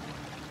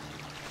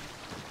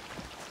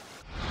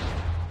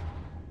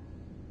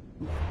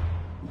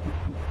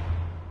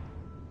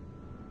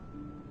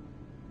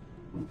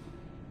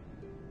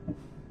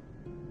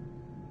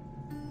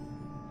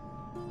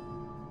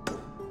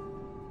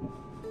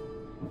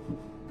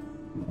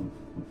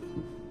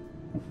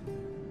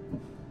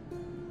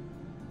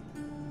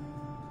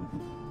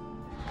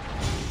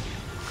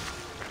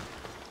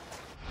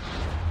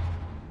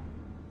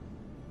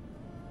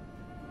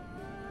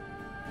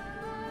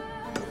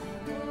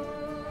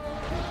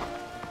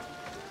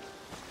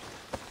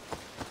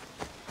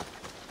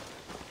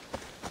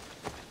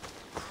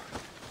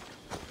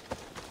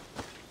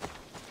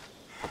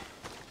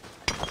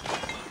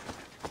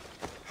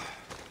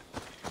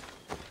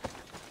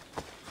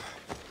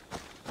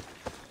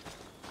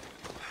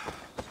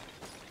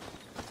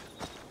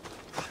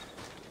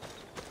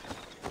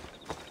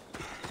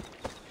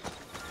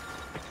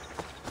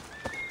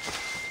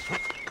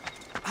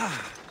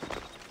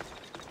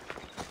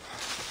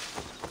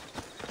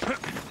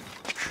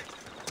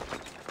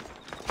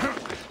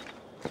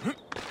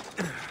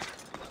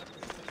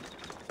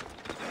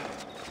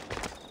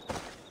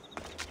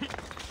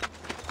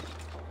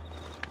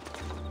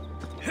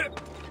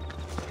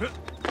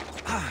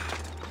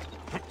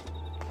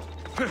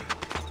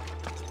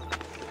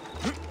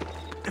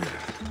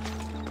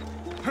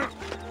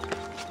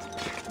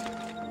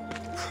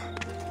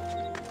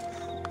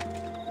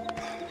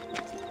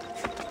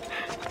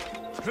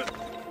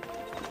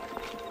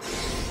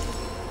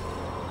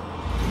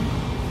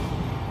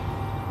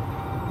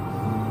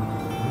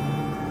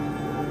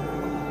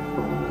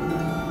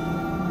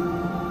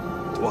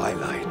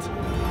 Twilight.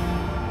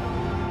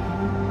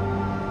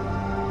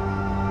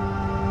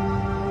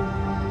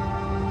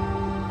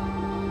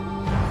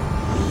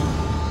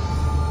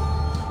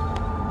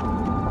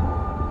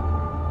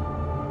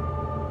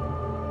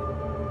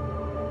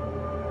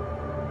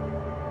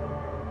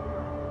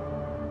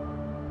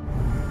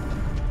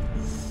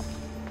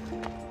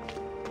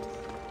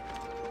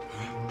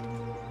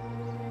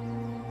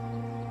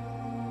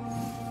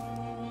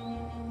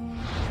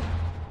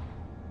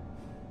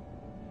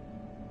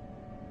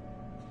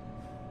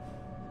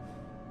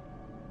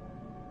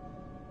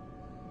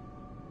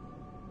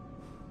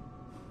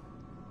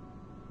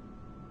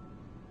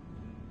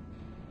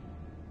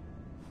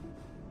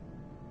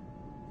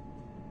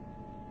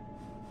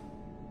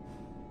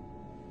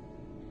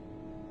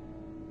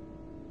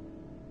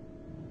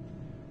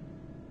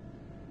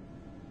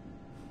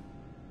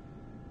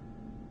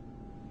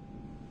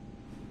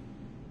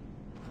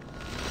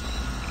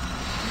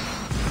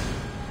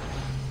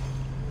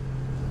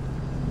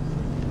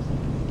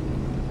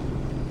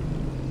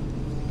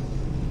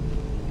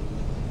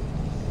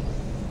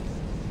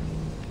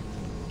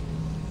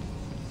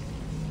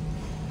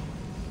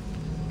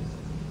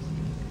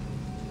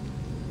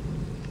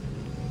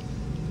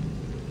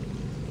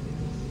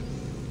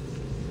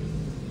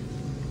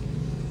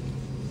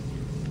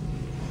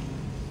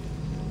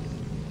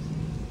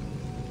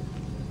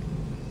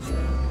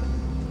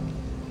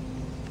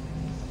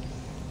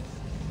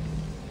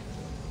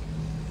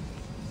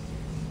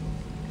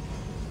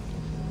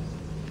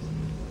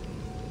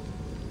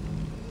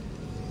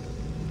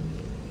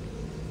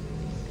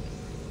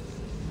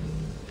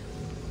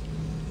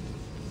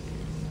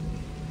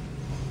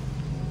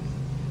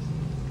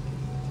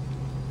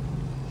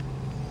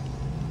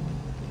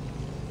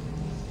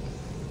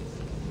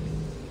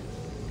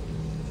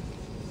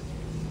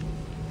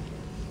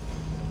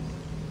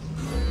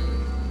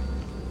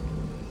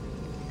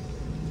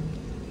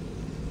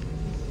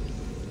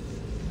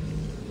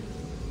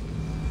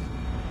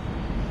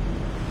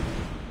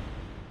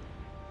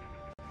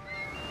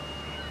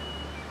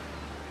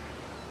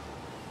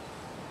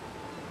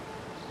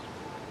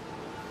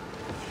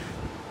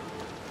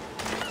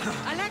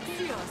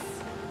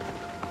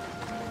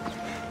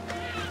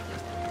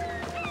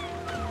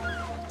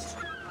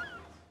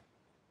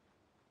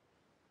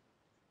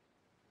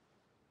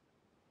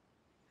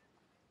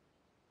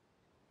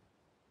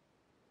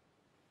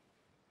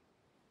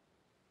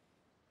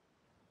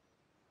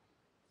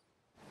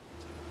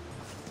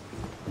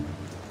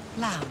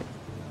 Lamb,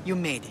 you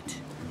made it.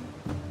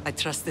 I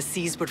trust the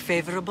seas were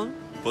favorable?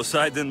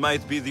 Poseidon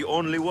might be the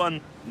only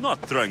one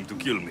not trying to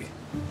kill me.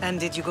 And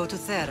did you go to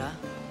Thera?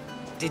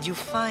 Did you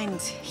find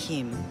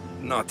him?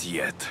 Not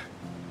yet.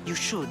 You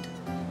should.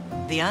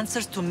 The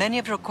answers to many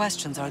of your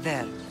questions are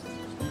there.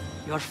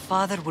 Your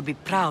father would be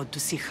proud to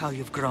see how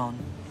you've grown.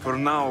 For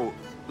now,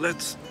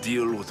 let's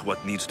deal with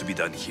what needs to be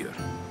done here.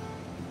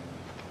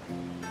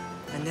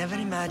 I never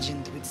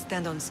imagined we'd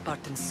stand on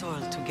Spartan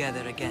soil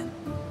together again.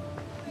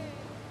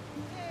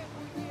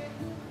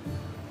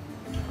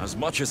 As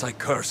much as I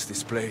curse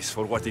this place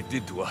for what it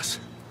did to us,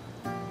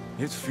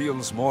 it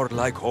feels more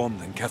like home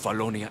than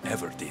Kefalonia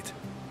ever did.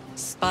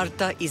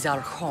 Sparta is our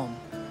home.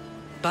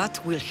 But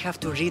we'll have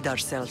to rid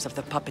ourselves of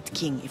the Puppet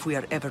King if we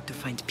are ever to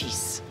find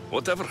peace.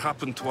 Whatever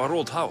happened to our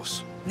old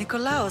house?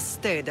 Nikolaos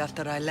stayed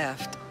after I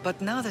left, but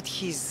now that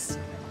he's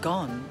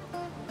gone,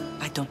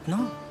 I don't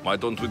know. Why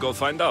don't we go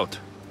find out?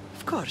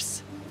 Of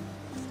course.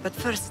 But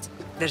first,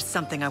 there's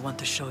something I want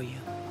to show you.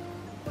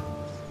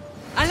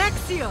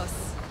 Alexios!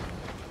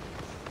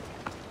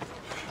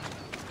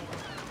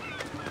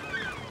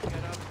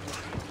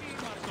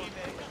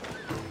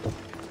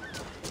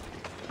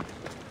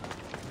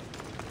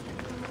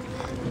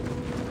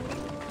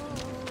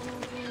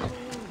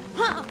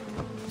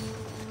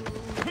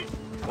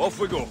 Off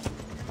we go.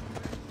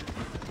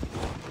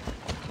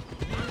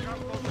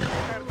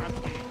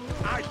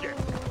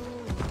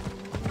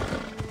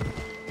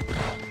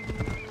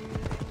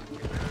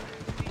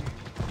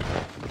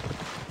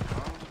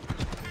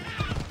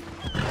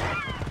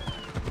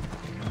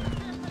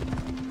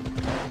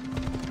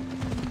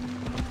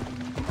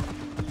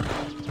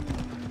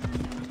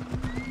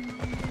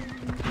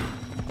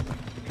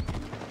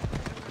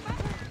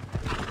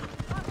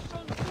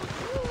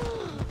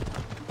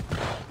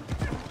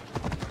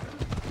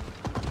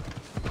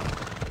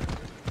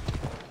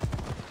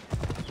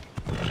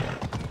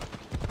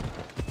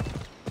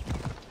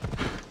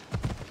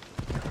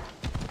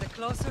 The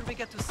closer we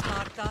get to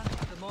Sparta,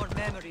 the more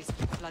memories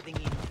keep flooding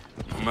in.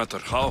 No matter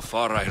how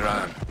far I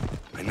ran,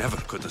 I never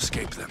could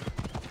escape them.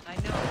 I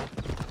know.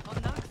 On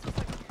Naxos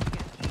I could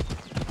forget.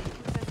 It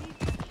was as if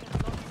I had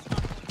lost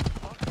Spartan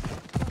box.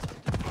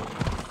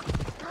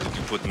 Did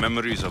you put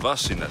memories of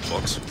us in that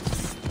box?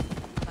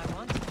 I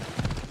want to.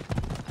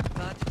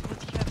 But it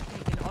would have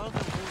taken all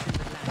the wood in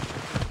the land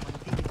to make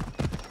one video.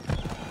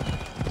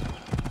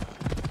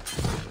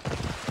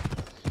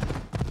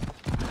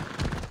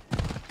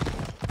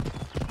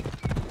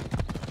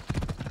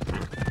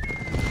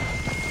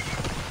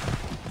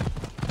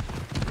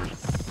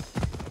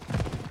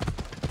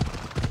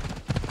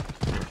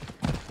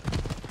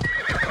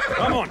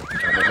 Come on!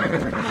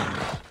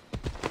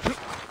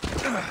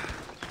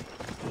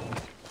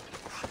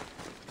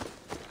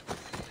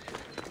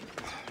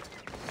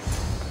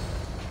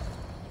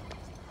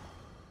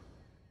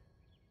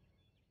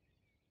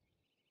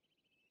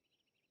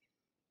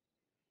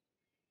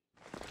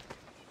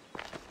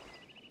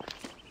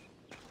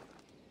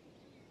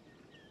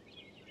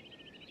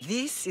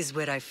 This is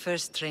where I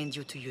first trained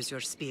you to use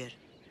your spear.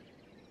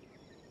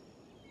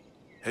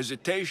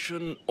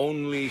 Hesitation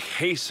only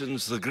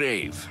hastens the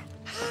grave.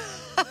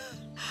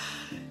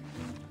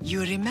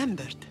 You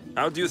remembered.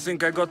 How do you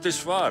think I got this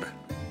far?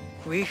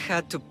 We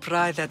had to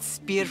pry that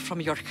spear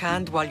from your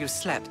hand while you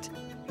slept.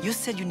 You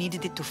said you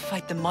needed it to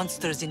fight the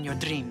monsters in your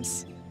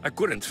dreams. I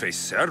couldn't face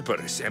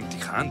Cerberus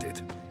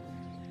empty-handed.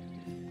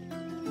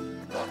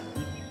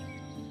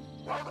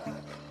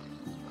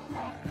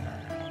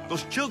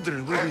 Those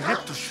children will be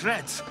ripped to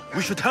shreds.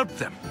 We should help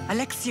them.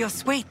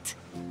 Alexios, wait!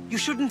 You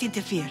shouldn't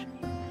interfere.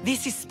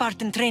 This is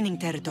Spartan training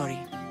territory.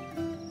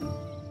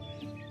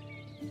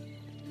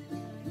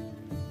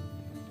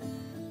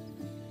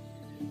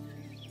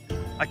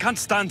 I can't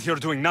stand here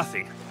doing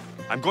nothing.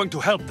 I'm going to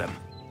help them.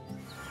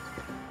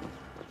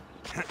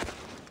 Help!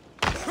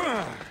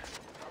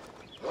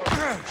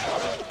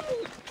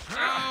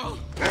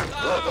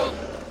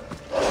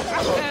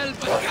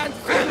 I can't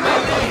feel my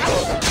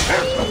legs!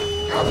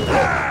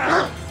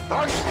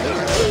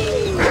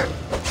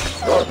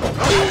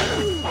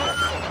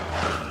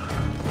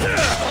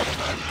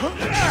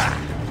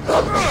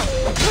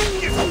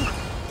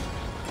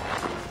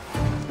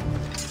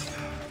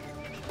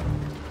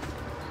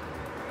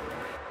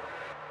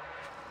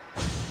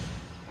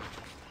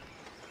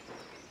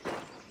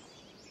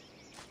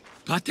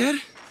 Pater?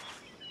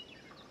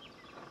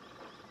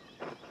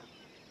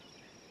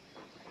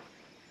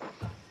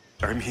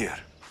 I'm here.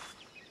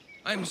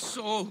 I'm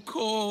so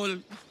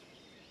cold.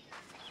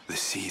 The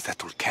sea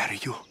that will carry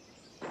you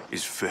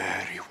is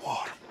very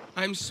warm.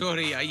 I'm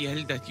sorry I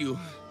yelled at you.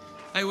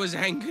 I was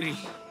angry.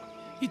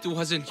 It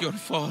wasn't your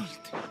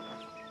fault.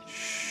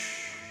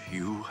 Shh.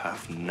 You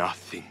have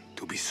nothing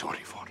to be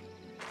sorry for.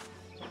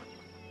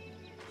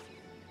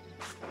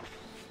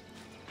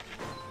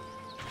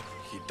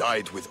 He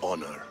died with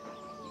honor.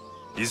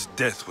 His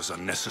death was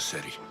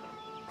unnecessary.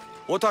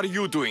 What are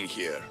you doing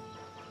here?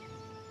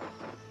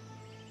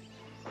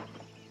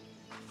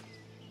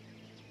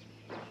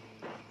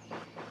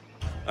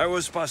 I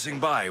was passing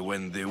by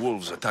when the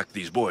wolves attacked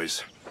these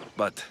boys.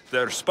 But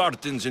they're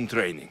Spartans in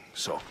training,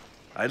 so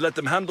I let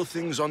them handle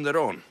things on their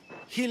own.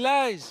 He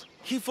lies.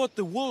 He fought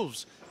the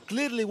wolves,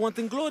 clearly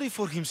wanting glory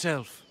for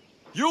himself.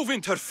 You've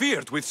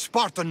interfered with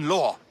Spartan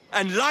law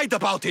and lied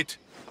about it.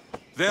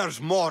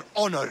 There's more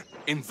honor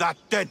in that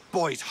dead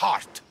boy's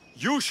heart.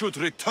 You should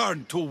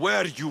return to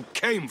where you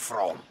came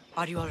from.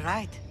 Are you all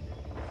right?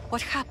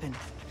 What happened?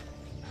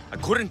 I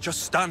couldn't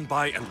just stand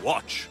by and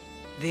watch.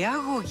 The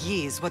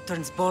Agogi is what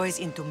turns boys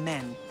into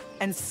men,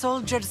 and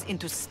soldiers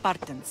into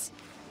Spartans.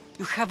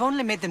 You have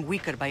only made them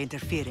weaker by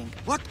interfering.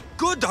 What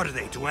good are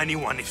they to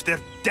anyone if they're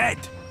dead?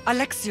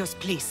 Alexios,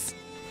 please.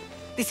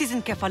 This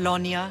isn't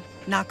Kefalonia,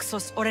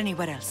 Naxos, or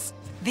anywhere else.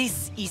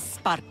 This is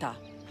Sparta,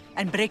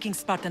 and breaking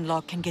Spartan law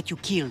can get you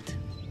killed.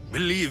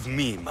 Believe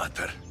me,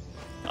 Mater.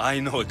 I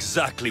know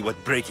exactly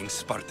what breaking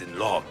Spartan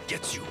law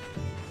gets you.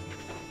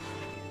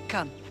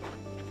 Come,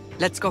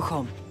 let's go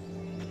home.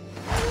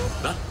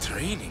 That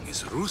training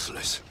is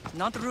ruthless.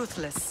 Not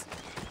ruthless,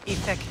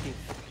 effective.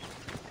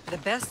 The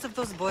best of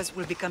those boys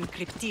will become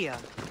Cryptia,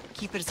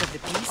 keepers of the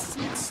peace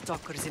and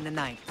stalkers in the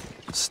night.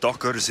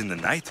 Stalkers in the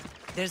night?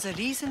 There's a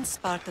reason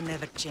Sparta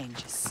never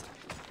changes.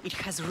 It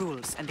has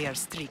rules, and they are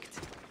strict.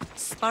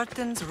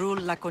 Spartans rule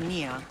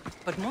Laconia,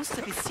 but most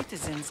of its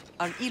citizens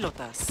are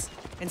ilotas,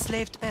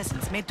 enslaved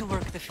peasants made to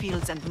work the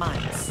fields and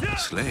mines.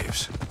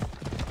 Slaves?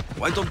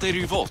 Why don't they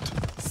revolt?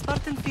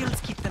 Spartan fields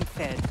keep them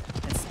fed,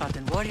 and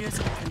Spartan warriors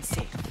keep them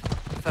safe.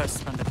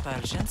 First from the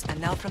Persians, and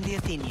now from the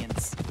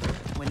Athenians.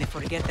 When they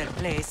forget their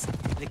place,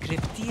 the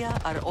Cryptia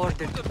are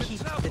ordered to keep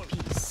the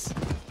peace.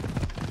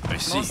 I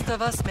see. Most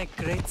of us make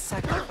great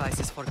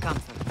sacrifices for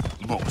comfort.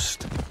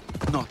 Most,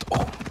 not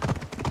all.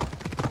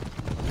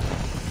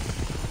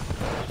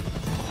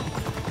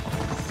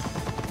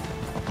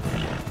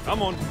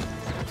 Come on.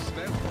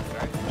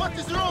 What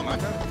is wrong? I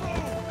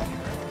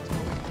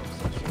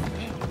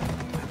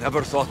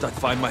never thought I'd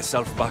find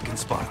myself back in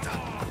Sparta.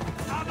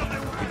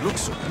 It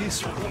looks so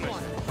peaceful,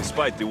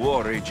 despite the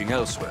war raging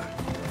elsewhere.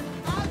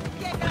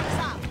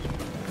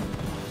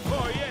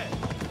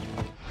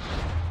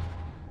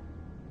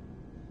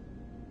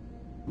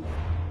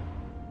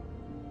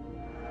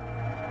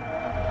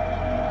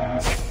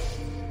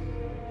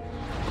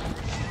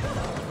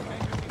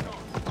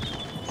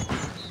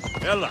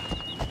 Ella!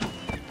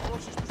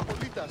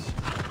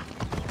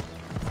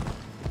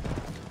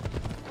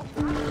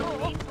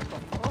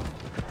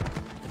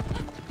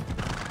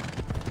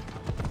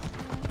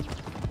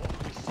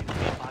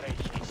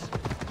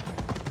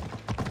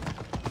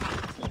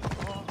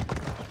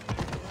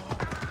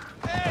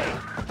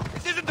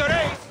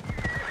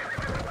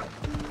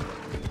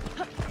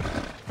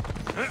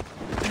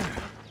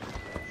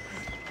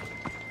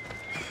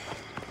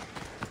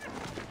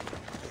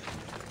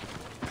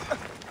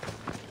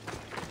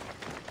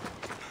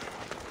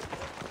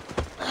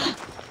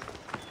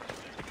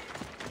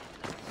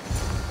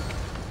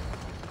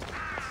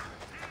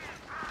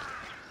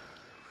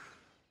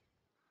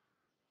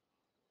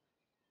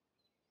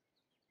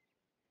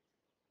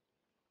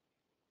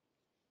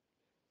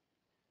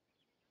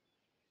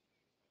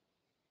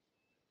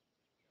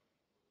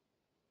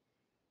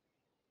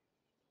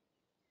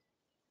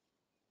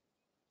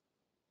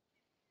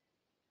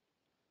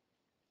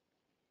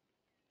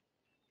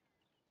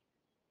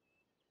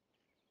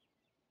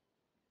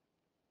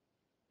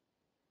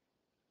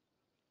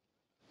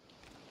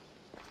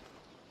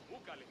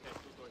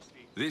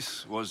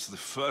 This was the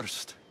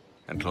first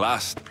and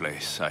last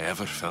place I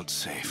ever felt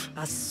safe.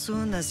 As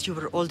soon as you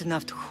were old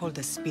enough to hold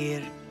a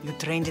spear, you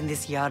trained in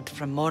this yard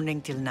from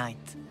morning till night.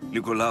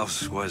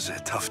 Nikolaos was a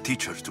tough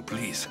teacher to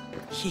please.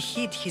 He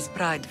hid his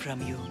pride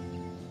from you.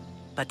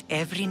 But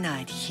every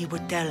night he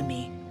would tell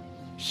me,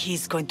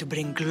 he's going to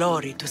bring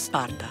glory to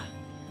Sparta.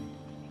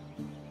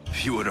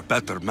 If you were a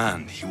better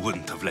man, he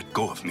wouldn't have let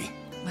go of me.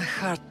 My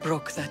heart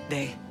broke that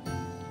day.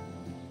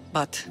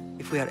 But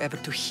if we are ever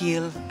to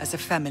heal as a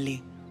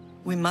family,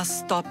 we must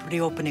stop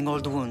reopening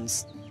old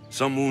wounds.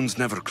 Some wounds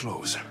never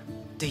close.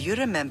 Do you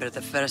remember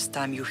the first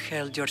time you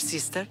held your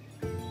sister?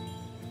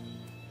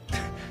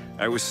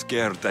 I was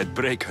scared I'd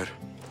break her.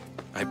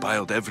 I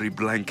piled every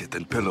blanket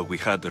and pillow we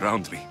had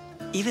around me.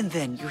 Even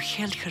then, you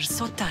held her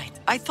so tight.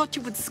 I thought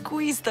you would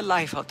squeeze the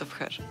life out of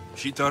her.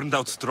 She turned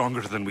out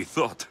stronger than we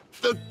thought.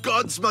 The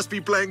gods must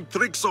be playing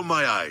tricks on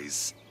my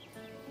eyes.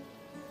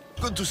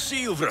 Good to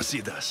see you,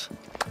 Brasidas.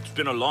 It's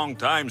been a long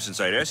time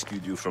since I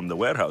rescued you from the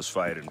warehouse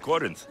fire in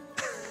Corinth.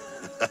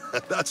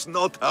 That's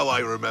not how I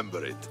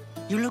remember it.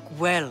 You look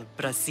well,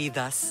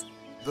 Brasidas.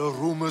 The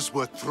rumors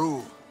were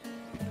true.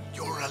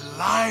 You're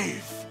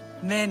alive!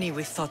 Many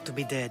we thought to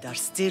be dead are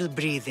still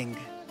breathing.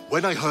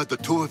 When I heard the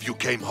two of you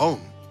came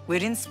home...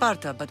 We're in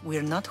Sparta, but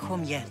we're not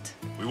home yet.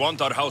 We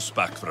want our house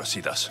back,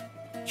 Brasidas.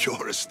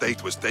 Your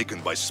estate was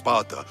taken by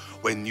Sparta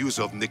when news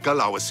of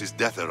Nikolaos'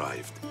 death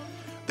arrived.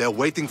 They're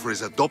waiting for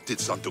his adopted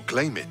son to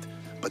claim it,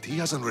 but he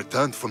hasn't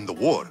returned from the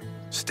war.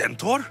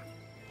 Stentor?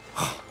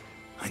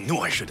 I knew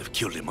I should have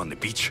killed him on the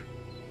beach.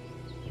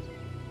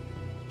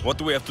 What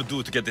do we have to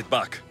do to get it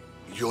back?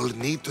 You'll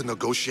need to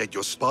negotiate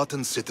your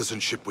Spartan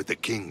citizenship with the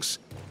kings.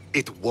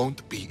 It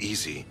won't be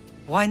easy.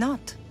 Why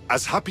not?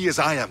 As happy as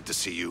I am to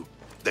see you,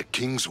 the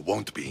kings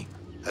won't be.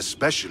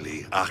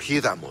 Especially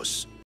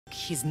Archidamos.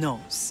 His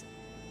nose.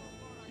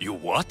 You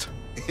what?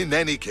 In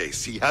any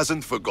case, he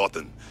hasn't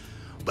forgotten.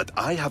 But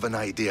I have an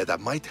idea that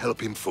might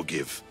help him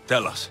forgive.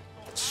 Tell us.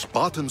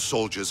 Spartan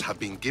soldiers have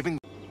been giving...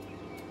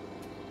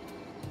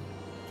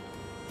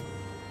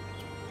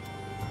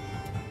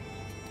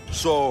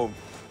 So,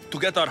 to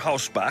get our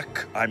house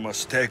back, I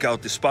must take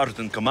out the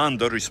Spartan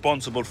commander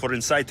responsible for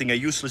inciting a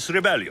useless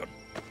rebellion.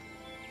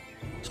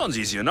 Sounds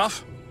easy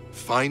enough.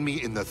 Find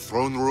me in the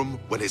throne room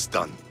when it's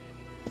done.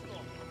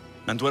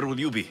 And where will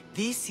you be?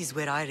 This is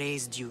where I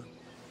raised you.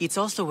 It's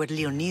also where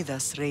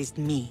Leonidas raised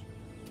me.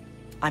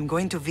 I'm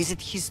going to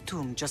visit his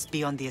tomb just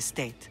beyond the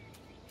estate.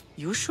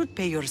 You should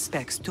pay your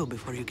respects too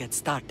before you get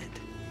started.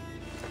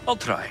 I'll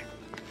try.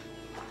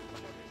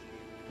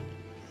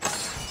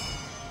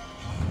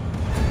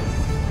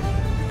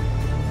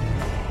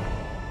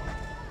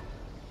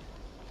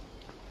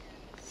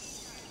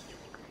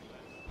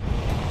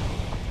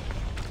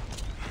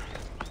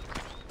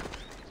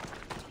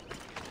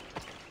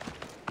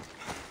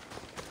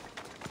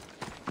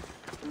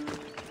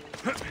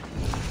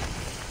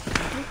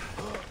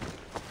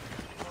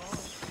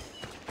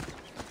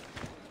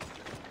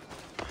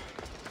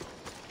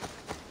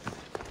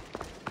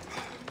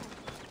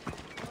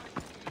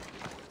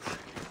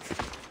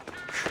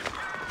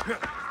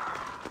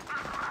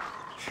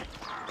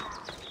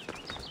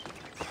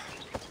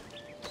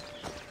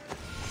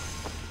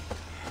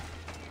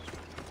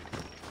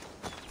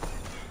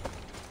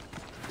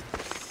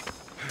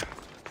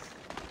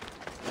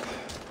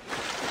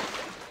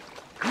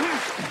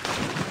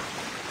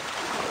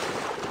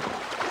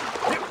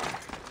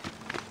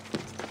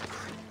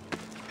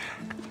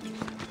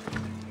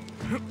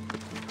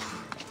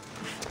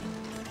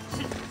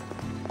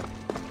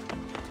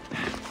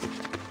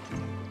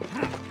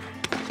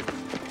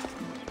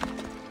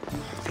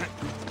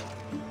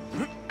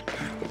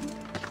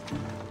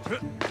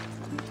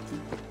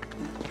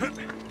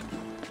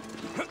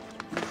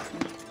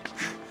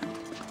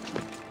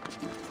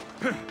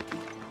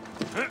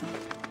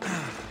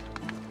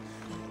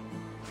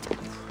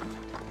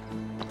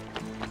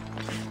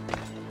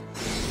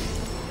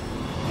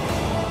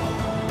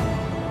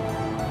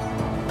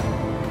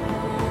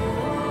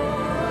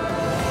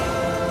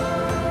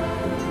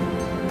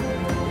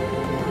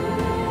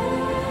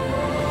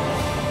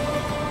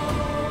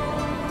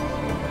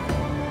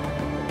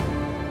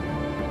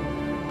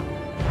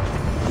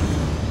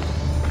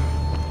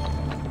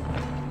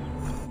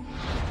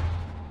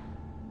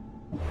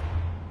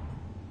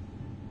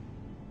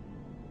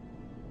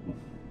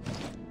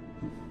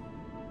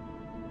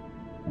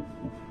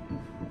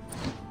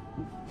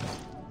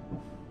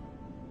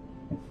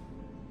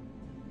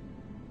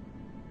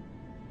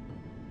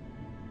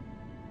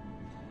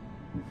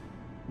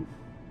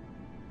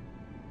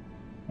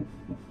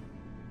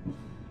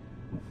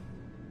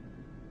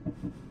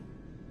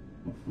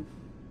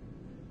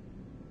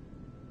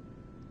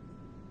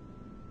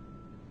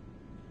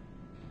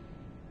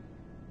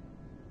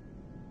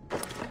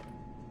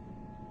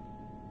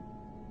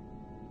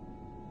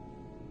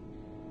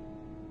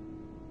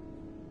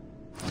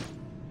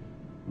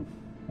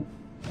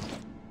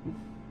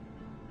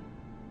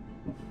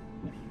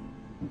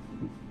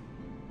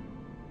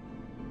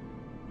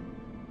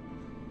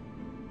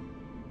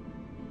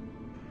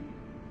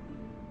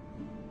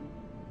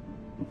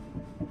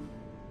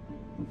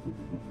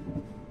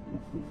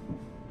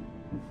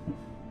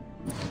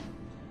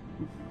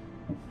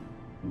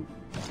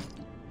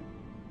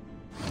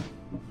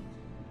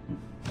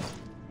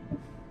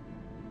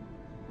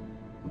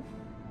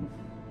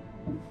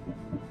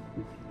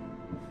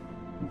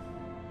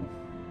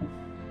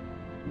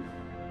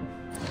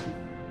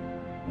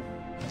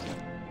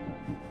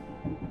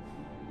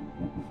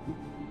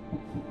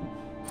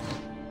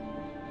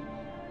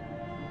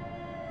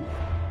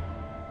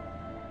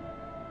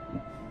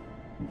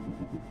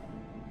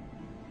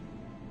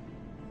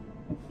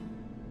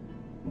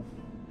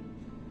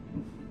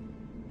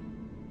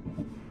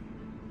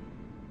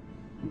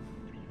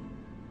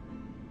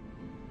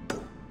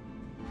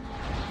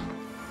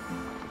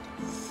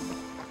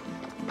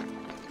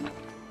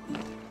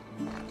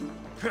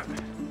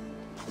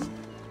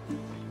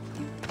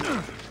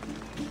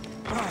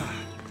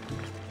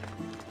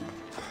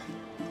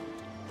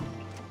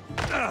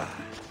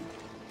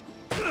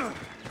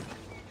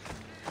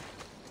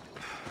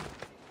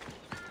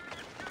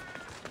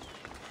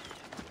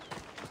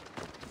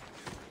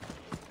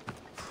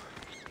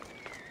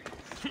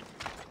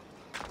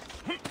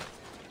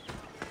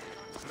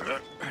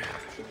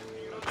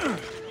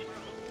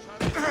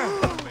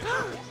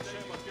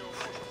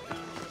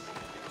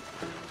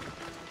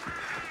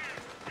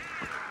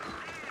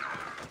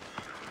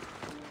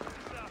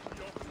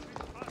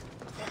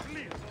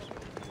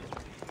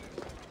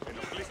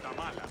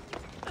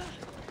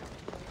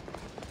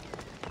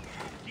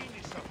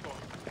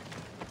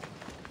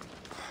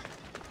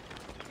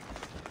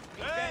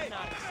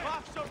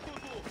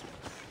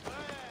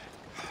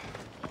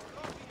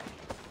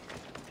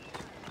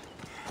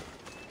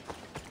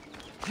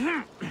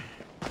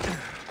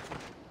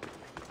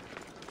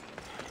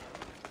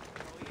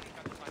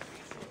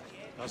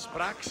 Las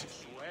praxis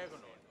σου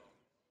έγνω.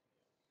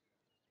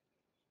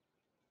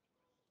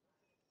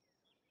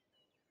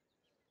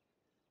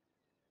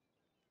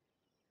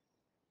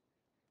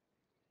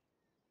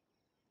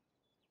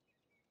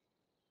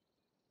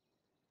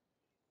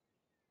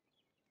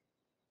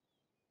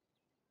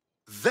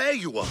 There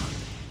you are!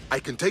 I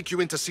can take you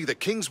in to see the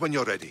kings when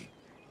you're ready.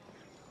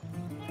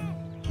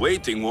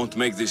 Waiting won't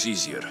make this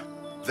easier.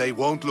 They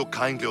won't look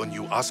kindly on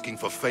you asking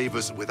for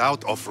favors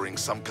without offering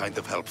some kind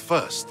of help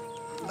first.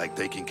 Like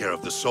taking care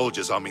of the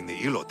soldiers arming the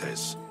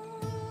Ilotes.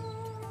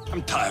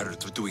 I'm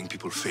tired of doing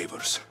people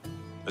favors.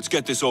 Let's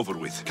get this over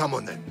with. Come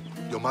on then.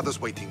 Your mother's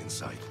waiting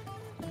inside.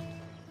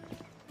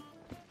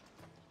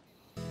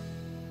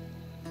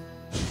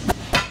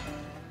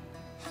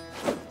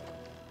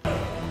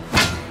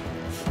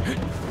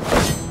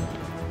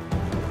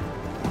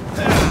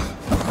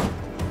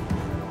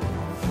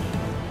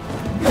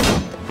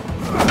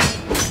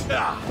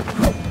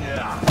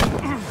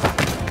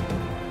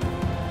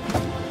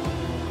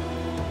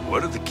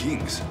 Where are the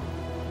kings?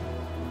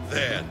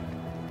 There.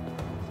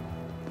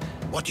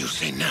 What do you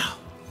say now?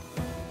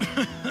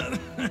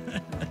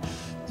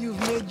 You've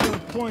made your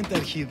point,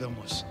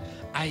 Archidamos.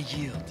 I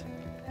yield.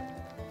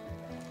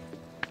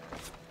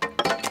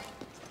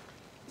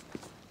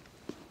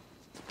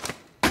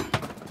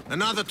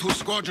 Another 2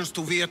 squadrons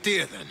to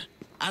Viatir, then.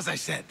 As I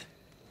said.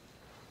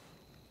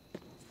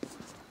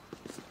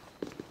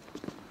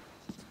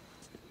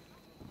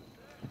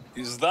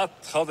 Is that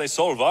how they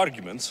solve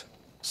arguments?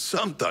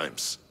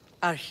 Sometimes.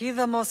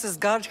 Archidamos's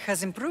guard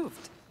has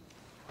improved.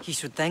 He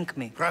should thank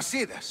me.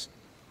 Brasidas,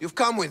 you've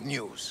come with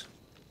news.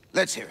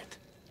 Let's hear it.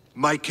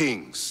 My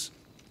kings,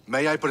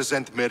 may I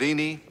present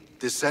Merini,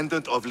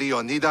 descendant of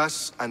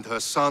Leonidas, and her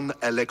son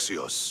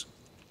Alexios.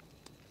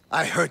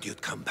 I heard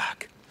you'd come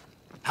back.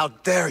 How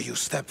dare you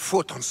step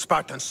foot on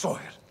Spartan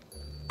soil?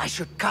 I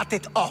should cut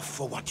it off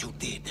for what you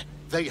did.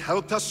 They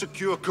helped us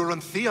secure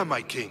Corinthia,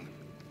 my king.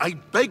 I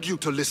beg you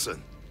to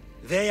listen.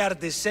 They are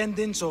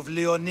descendants of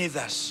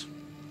Leonidas.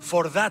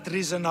 For that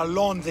reason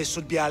alone, they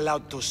should be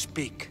allowed to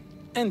speak.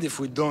 And if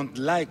we don't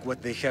like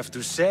what they have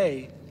to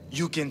say,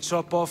 you can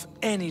chop off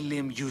any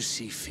limb you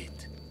see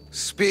fit.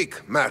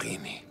 Speak,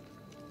 Marini.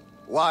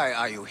 Why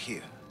are you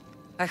here?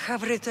 I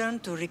have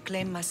returned to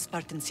reclaim my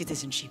Spartan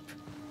citizenship,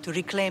 to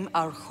reclaim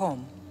our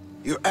home.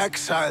 You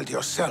exiled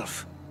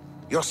yourself.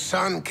 Your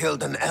son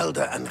killed an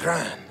elder and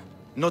ran.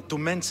 Not to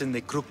mention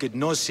the crooked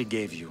nose he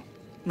gave you.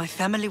 My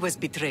family was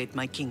betrayed,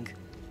 my king.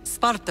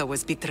 Sparta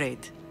was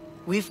betrayed.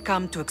 We've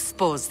come to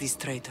expose these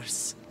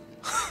traitors.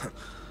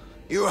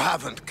 You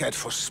haven't cared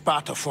for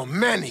Sparta for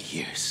many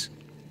years.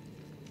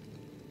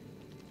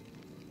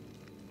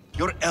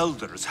 Your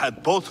elders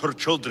had both her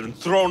children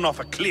thrown off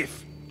a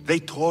cliff. They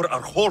tore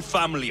our whole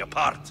family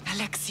apart.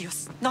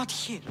 Alexios, not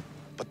here.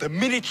 But the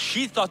minute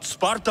she thought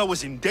Sparta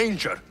was in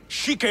danger,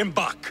 she came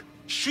back.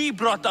 She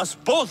brought us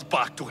both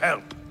back to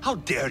help. How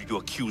dare you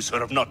accuse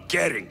her of not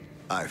caring?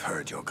 I've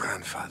heard your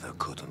grandfather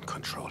couldn't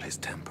control his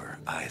temper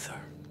either.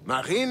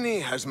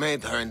 Marini has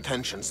made her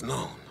intentions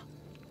known.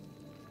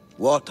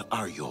 What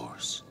are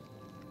yours?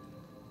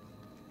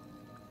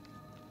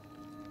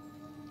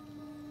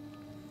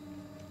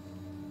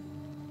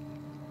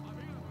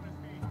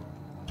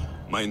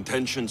 My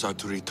intentions are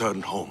to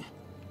return home.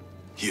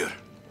 Here,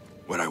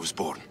 where I was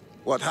born.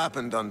 What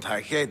happened on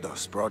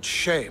Taygedos brought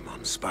shame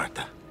on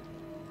Sparta.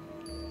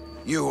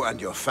 You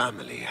and your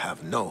family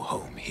have no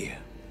home here.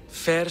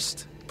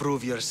 First,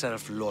 prove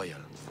yourself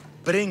loyal.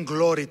 Bring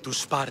glory to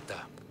Sparta,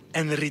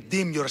 and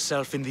redeem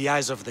yourself in the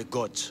eyes of the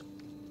gods.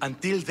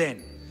 Until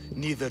then,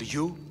 neither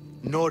you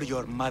nor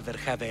your mother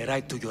have a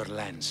right to your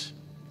lands.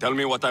 Tell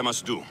me what I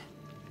must do,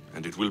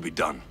 and it will be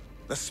done.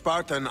 The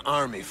Spartan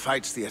army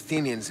fights the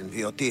Athenians in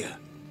Viotia.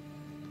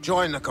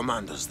 Join the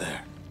commandos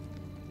there.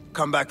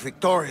 Come back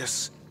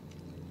victorious,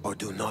 or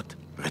do not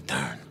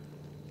return.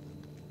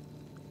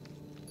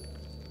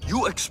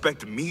 You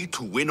expect me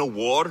to win a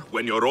war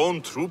when your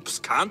own troops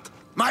can't?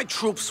 My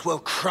troops will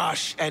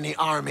crush any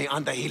army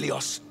under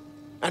Helios.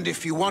 And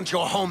if you want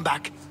your home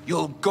back,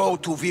 you'll go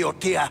to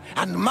Viotia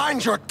and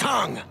mind your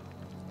tongue!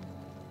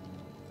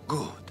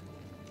 Good.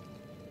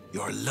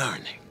 You're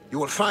learning. You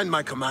will find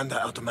my commander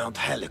at Mount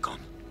Helicon.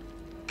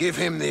 Give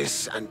him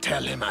this and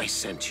tell him I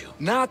sent you.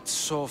 Not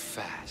so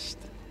fast.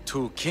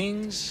 2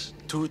 kings,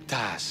 2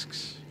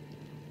 tasks.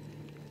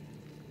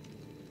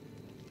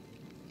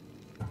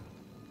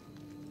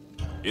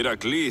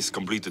 Heracles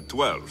completed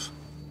 12.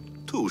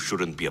 2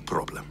 shouldn't be a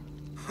problem.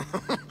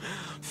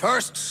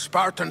 First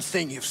Spartan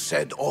thing you've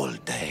said all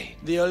day.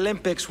 The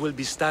Olympics will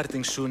be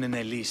starting soon in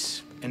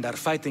Elise, and our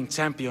fighting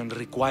champion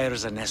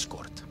requires an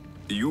escort.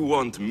 You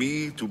want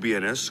me to be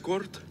an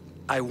escort?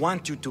 I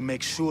want you to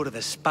make sure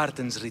the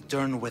Spartans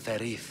return with a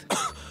wreath.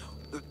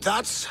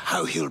 That's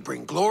how he'll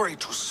bring glory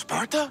to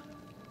Sparta?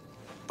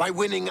 By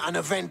winning an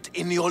event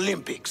in the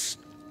Olympics?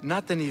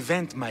 Not an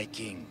event, my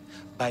king.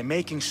 By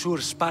making sure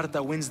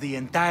Sparta wins the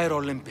entire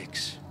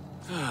Olympics.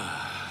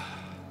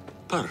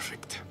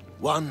 Perfect.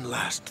 One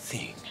last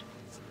thing.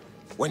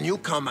 When you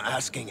come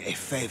asking a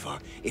favor,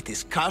 it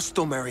is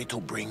customary to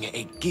bring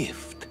a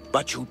gift,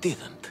 but you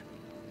didn't.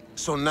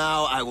 So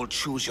now I will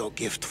choose your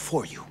gift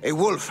for you. A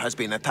wolf has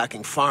been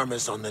attacking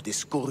farmers on the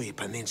Discuri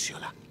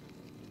Peninsula.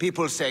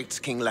 People say it's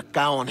King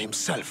Lacaon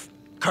himself,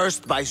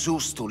 cursed by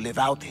Zeus to live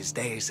out his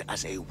days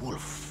as a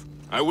wolf.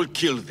 I will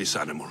kill this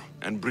animal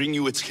and bring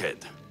you its head.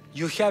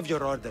 You have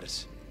your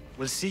orders.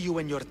 We'll see you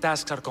when your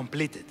tasks are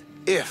completed.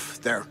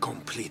 If they're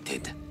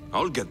completed.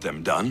 I'll get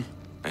them done,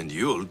 and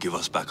you'll give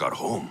us back our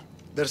home.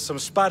 There's some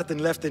Spartan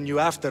left in you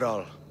after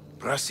all.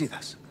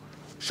 Brasidas.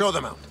 Show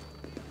them out.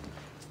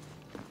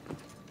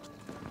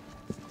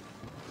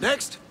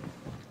 Next!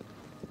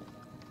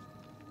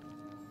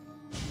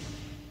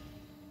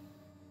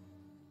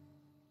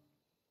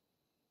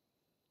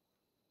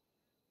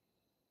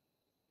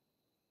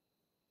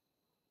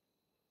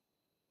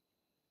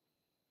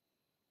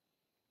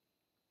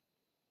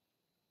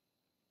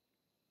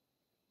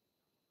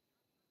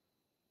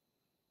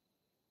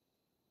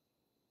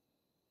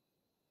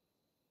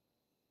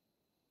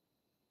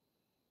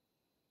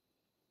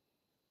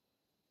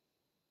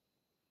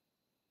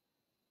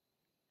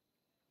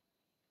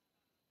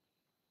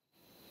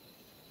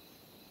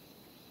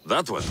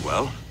 That went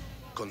well.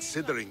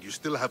 Considering you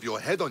still have your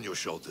head on your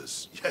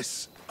shoulders,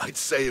 yes, I'd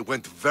say it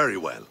went very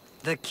well.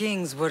 The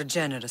kings were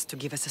generous to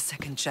give us a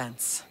second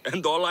chance.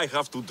 And all I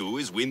have to do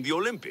is win the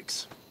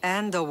Olympics.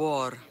 And a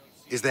war.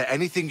 Is there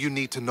anything you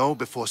need to know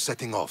before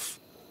setting off?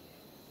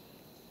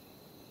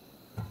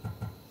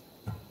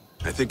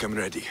 I think I'm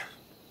ready.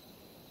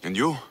 And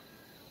you?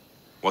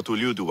 What will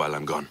you do while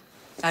I'm gone?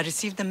 I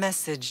received a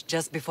message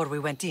just before we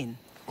went in.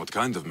 What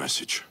kind of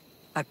message?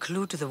 A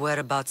clue to the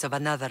whereabouts of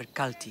another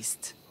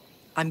cultist.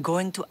 I'm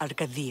going to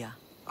Arcadia.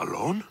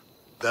 Alone?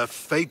 The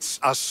fates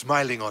are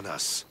smiling on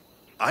us.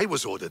 I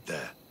was ordered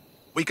there.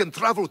 We can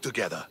travel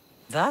together.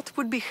 That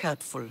would be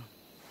helpful.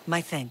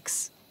 My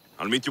thanks.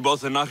 I'll meet you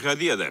both in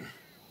Arcadia then.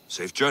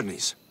 Safe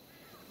journeys.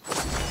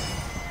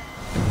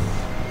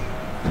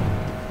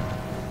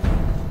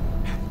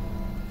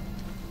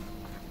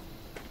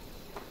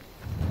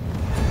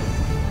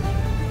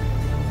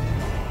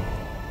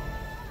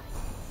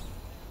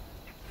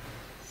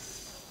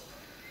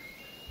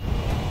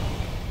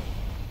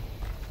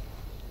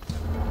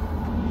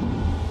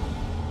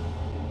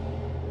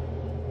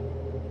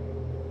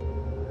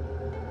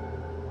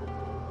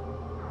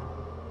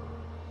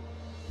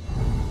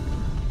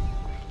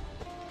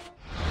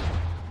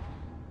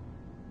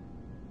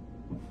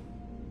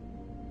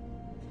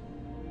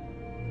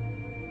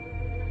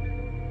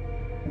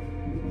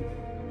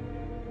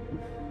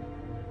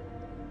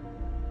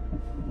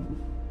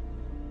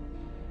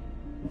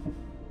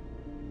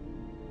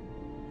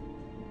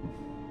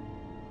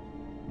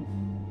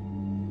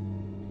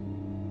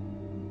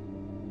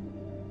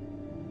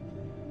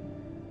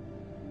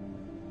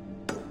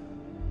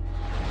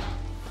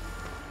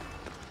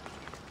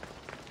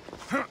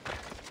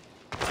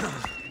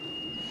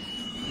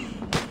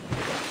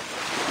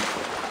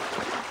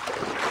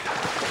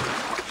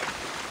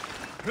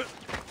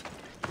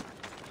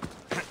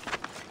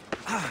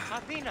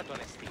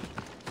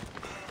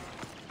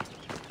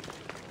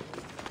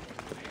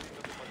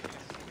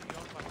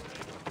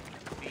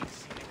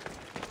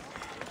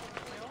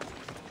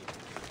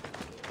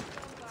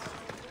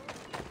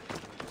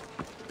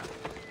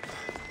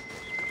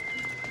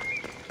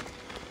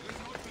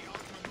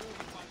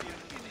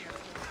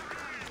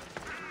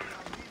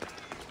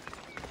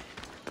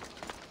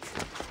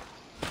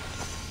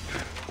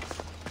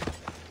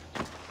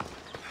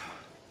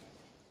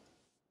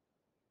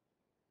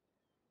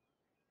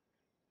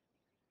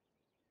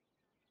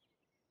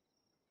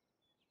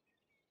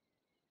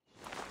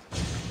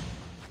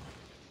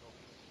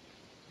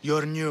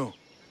 You're new.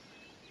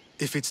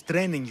 If it's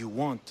training you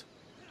want,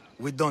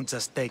 we don't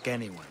just take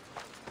anyone.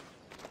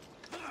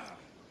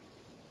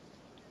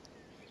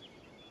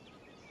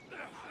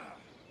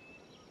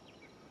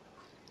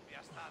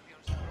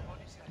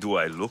 Do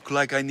I look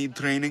like I need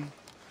training?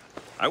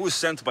 I was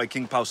sent by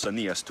King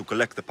Pausanias to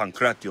collect the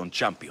Pancration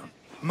champion.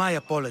 My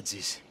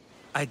apologies.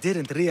 I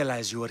didn't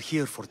realize you were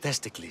here for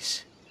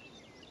Testicles.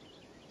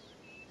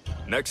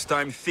 Next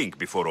time, think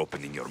before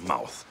opening your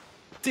mouth.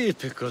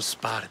 Typical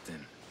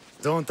Spartan.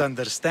 Don't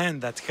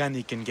understand that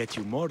honey can get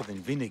you more than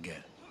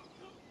vinegar.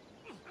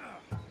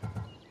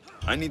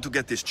 I need to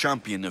get this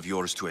champion of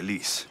yours to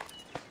Elise.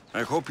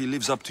 I hope he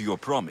lives up to your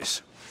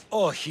promise.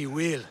 Oh, he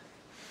will.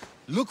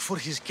 Look for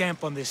his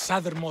camp on the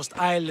southernmost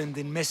island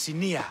in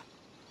Messenia.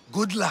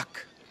 Good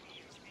luck.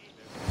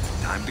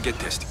 Time to get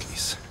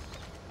Testicles.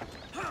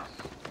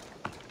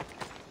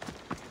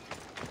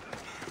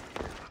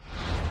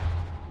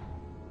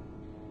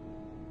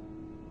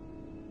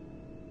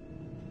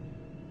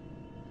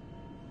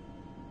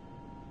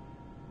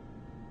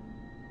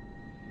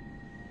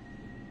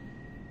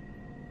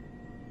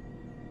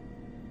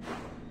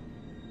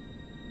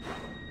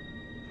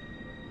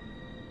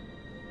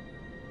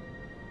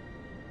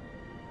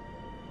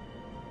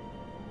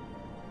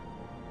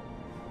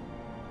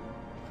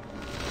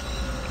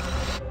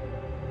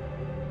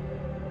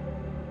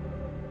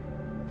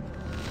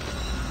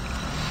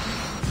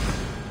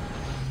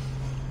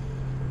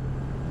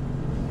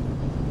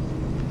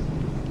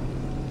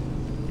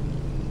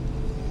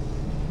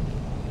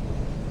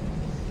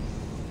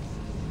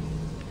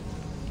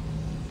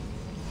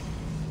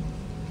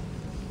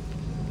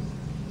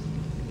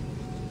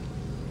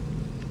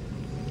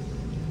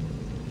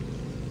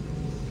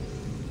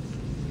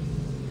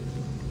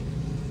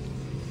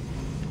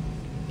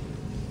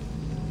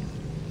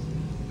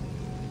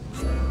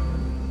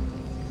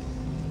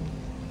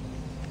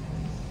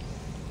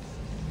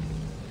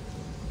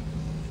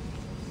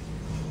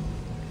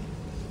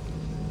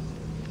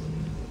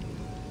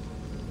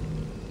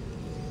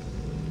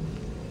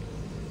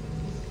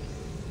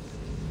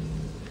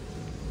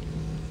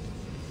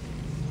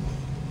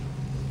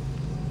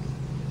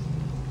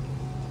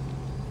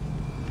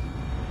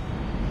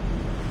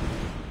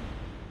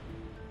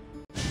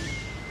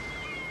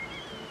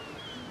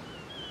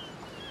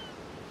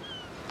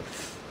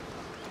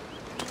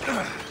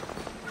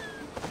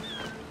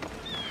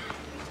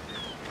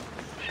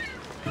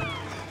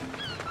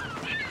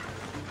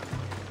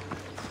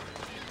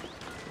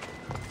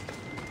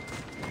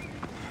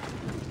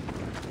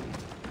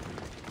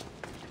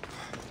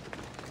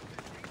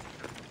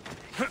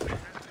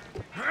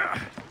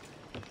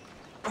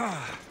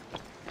 Ella.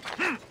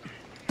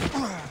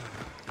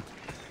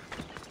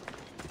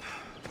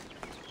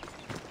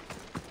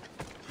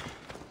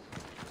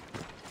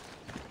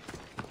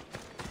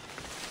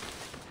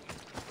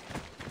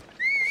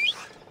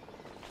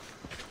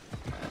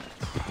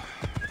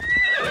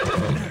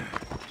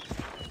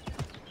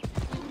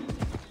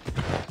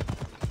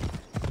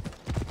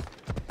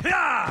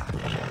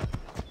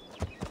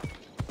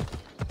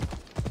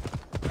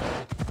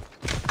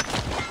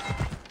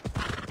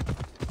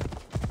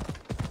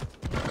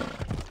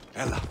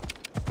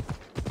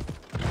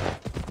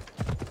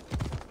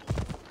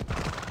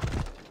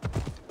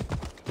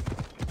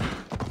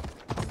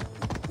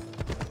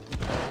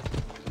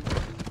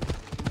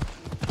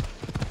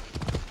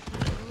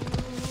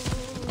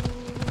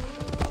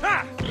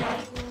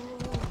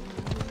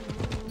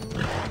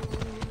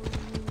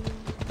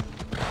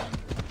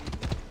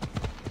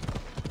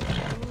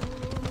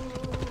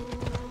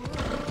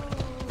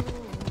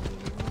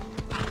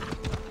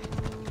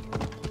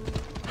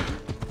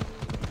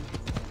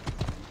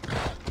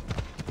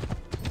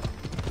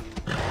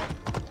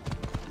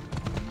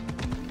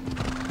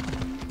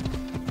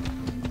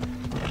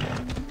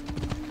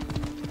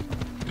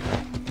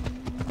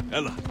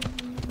 Ella.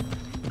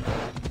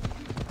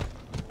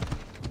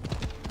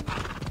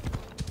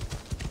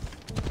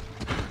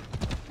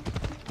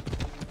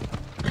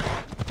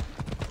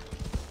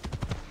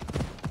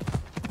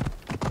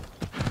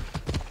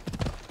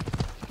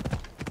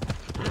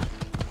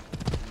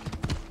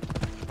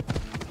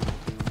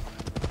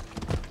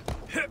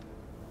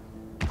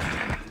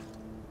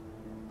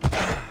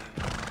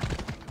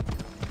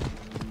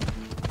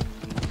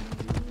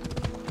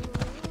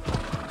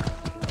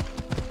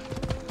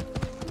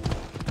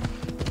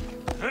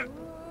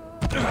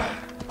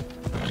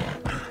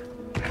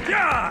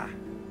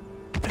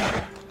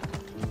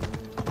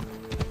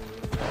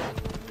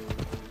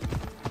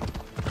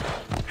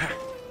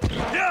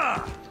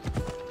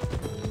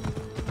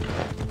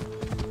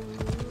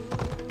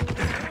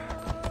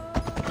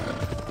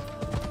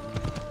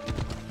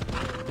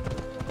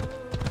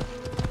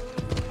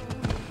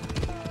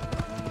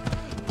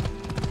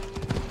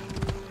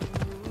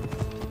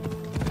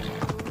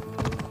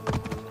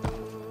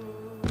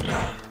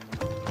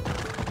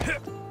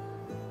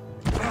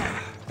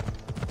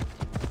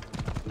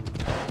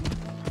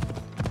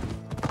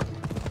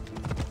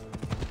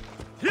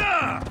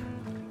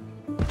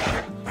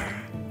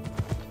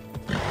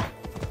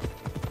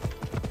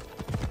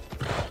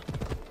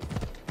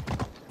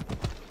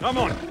 Come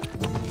on!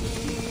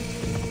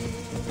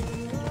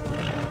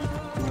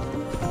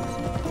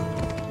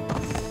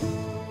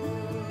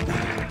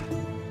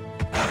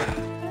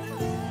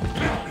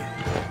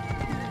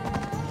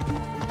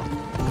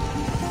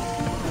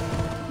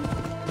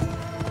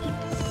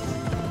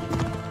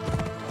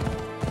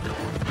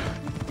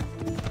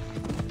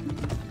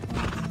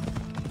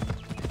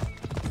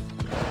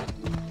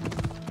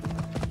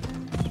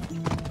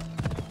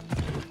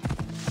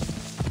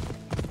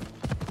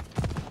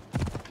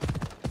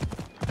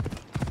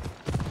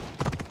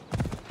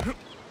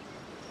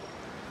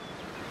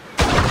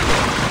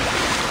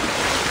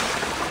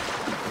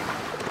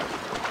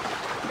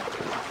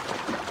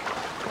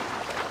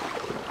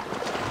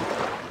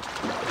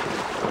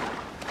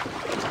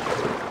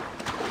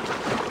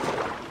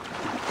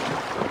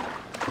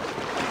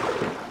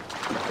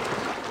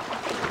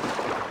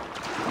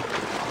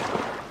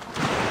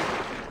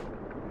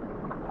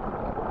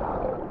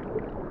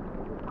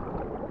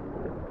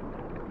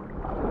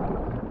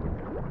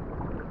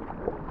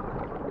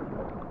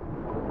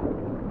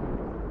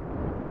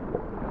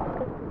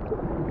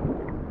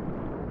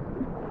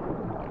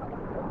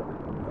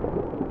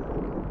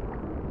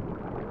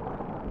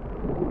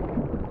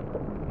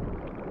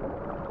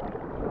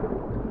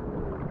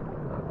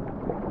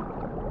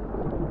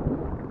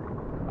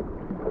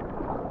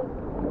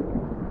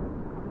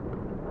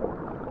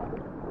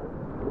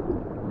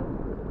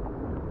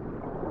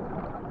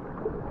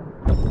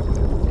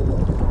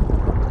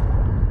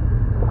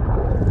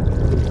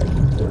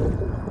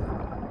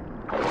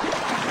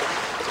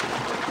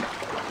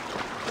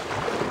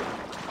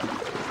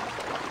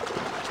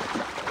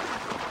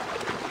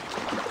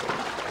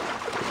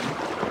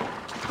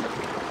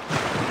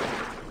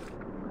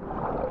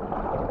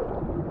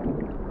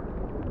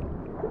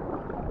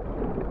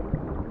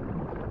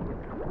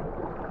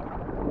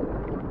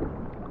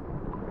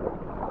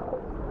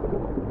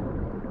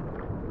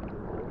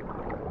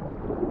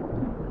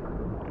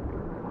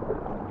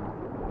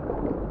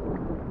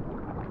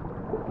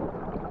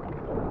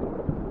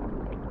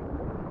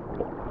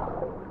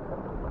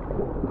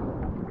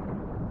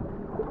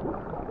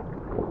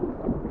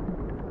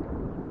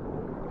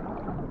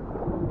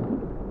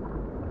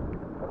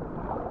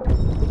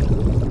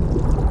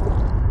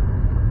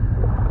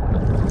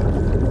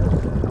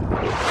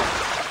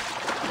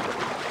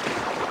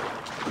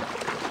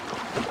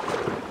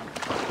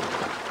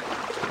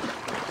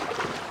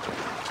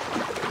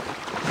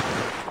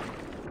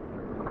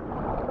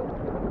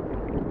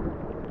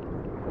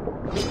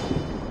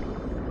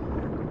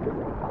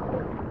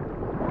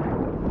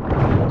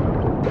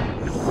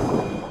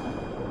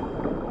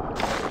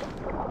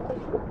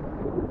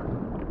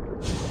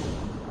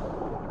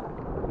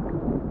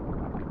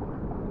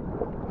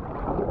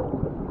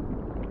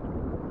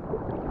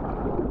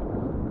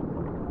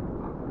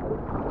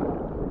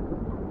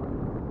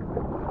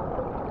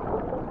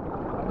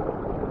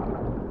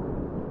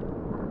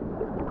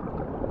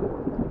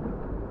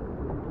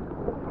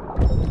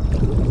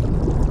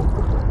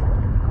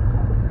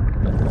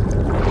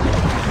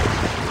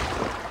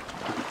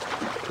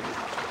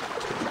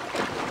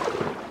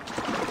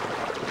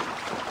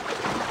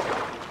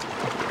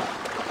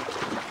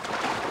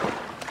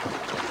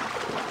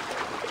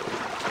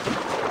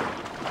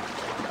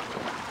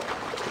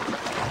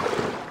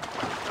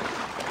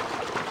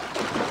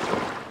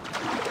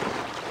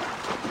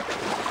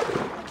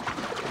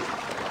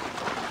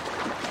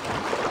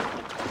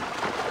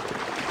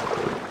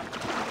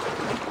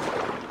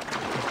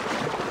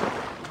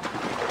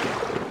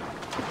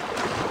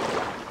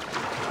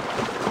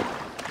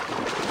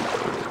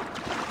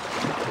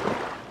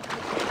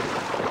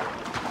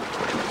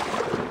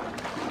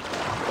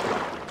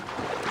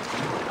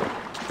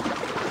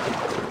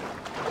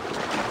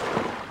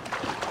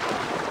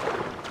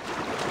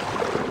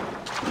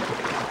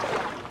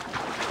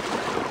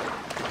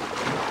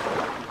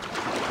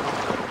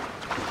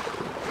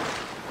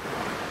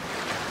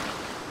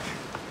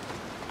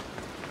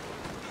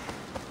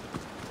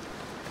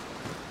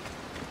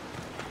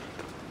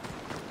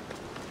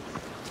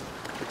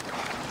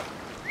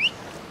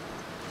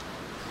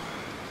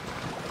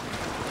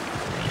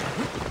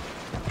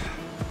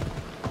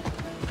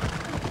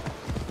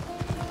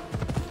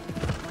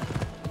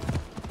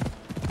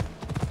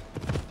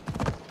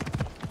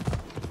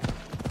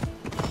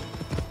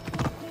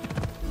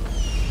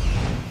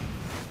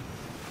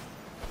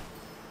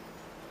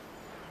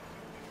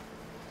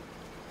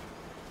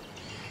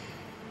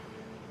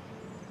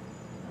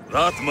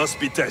 That must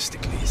be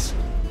testicles.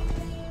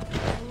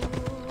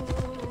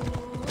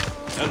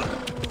 Ella.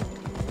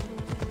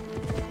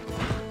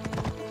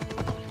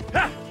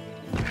 Ha!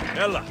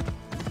 Ella.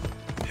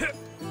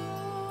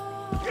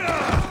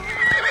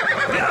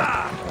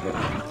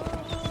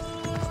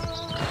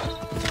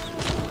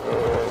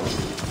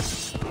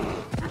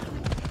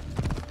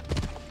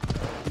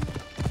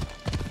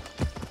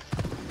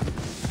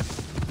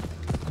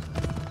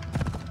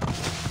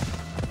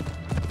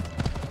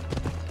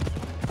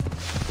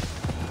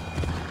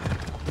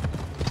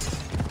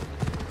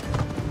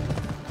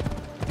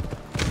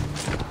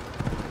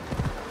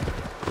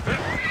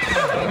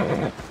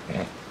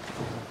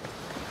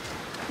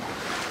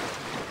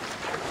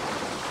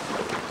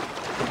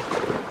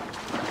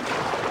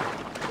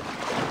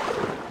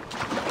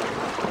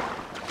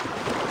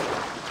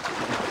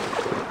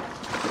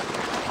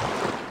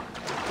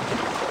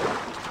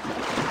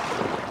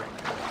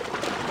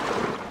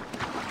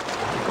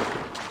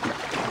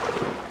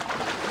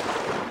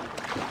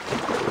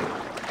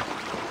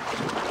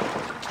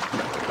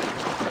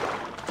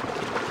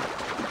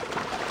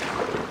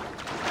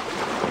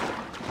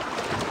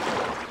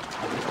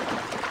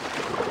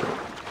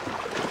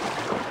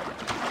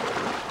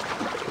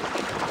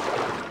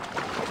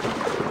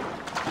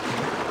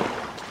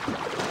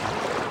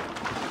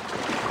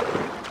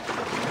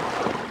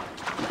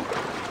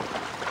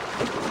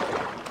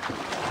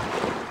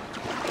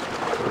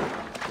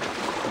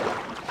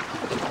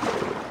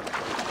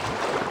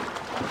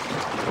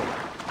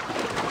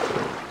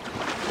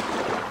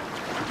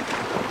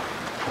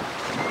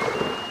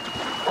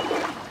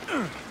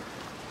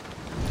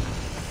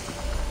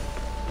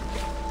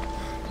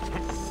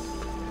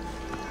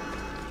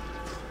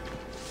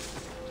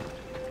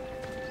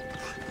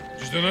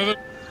 Another.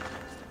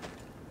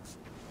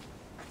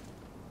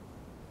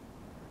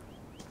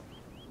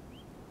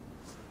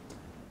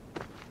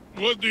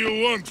 What do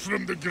you want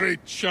from the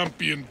great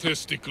champion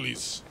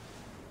Testicles?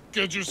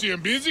 Can't you see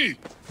I'm busy?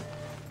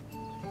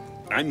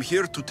 I'm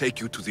here to take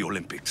you to the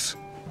Olympics.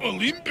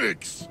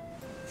 Olympics?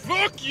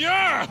 Fuck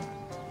yeah!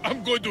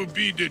 I'm going to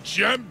be the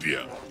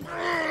champion.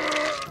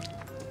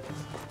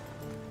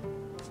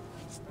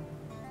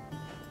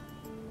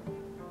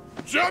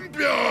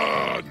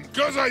 Champion!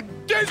 'Cause I'm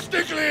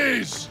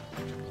Testicles!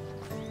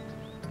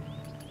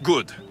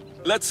 Good.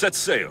 Let's set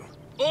sail.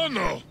 Oh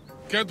no,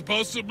 can't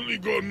possibly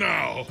go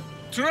now.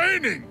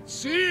 Training,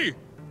 see?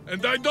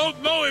 And I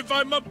don't know if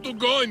I'm up to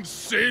going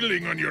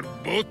sailing on your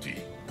boaty.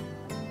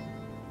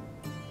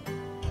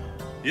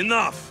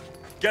 Enough!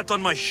 Get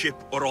on my ship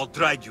or I'll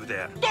drag you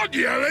there. Don't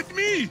yell at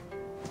me!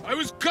 I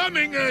was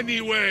coming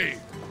anyway.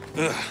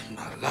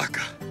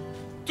 Malaka.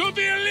 To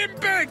the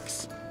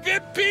Olympics!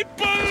 The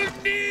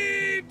people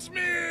need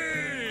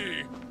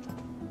me!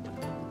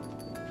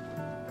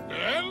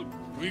 Well,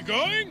 we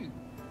going?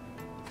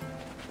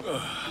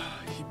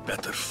 He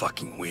better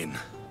fucking win.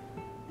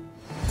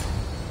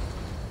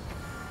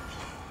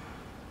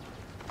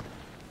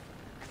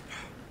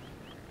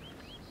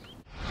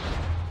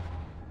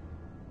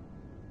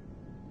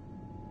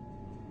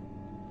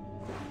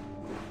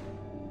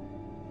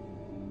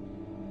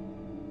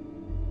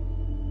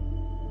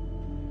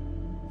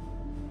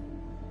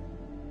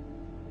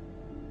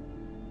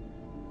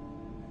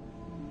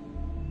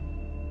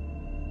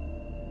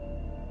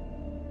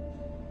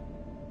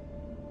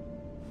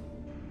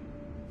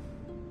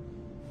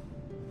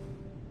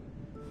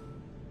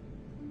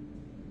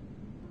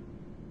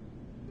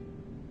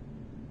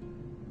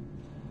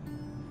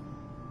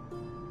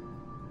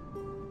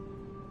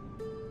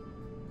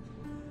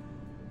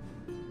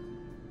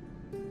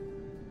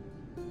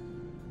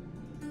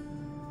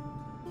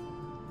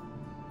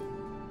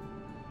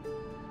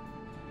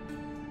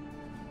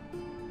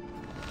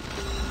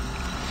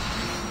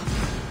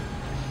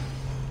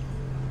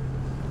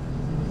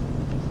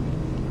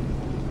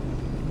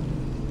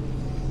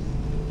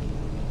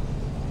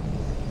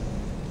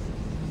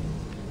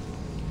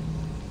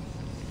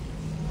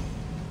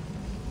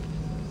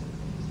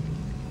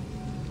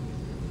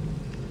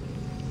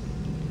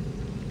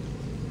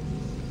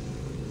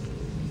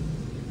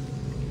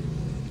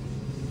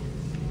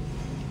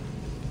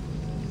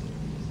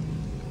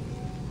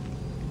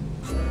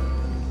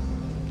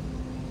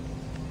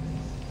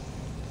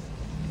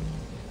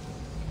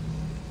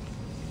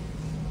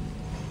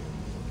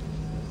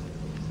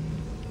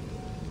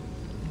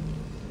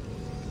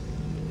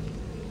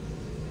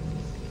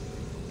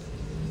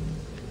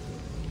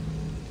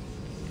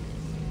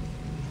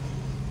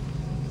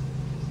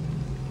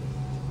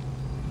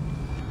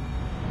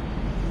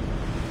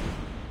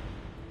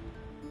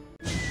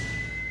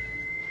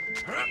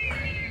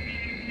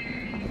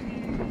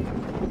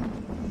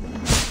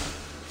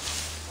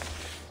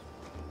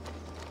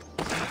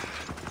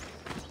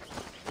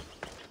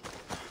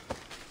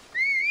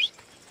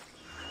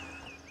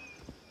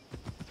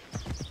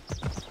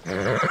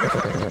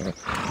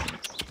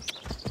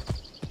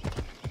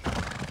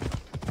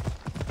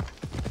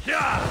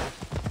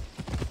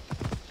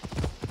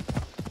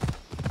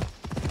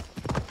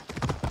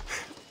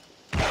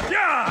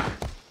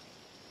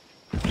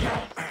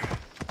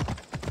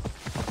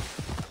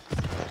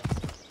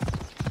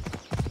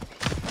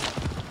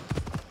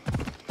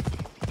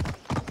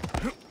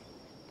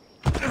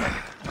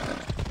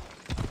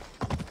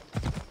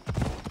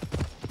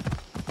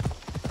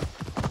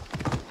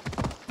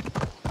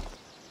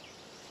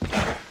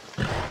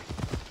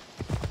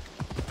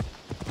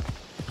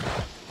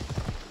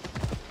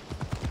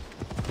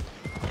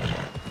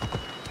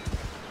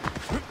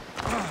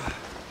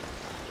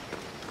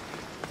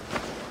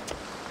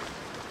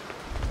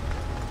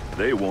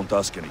 They won't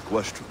ask any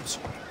questions.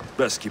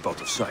 Best keep out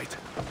of sight.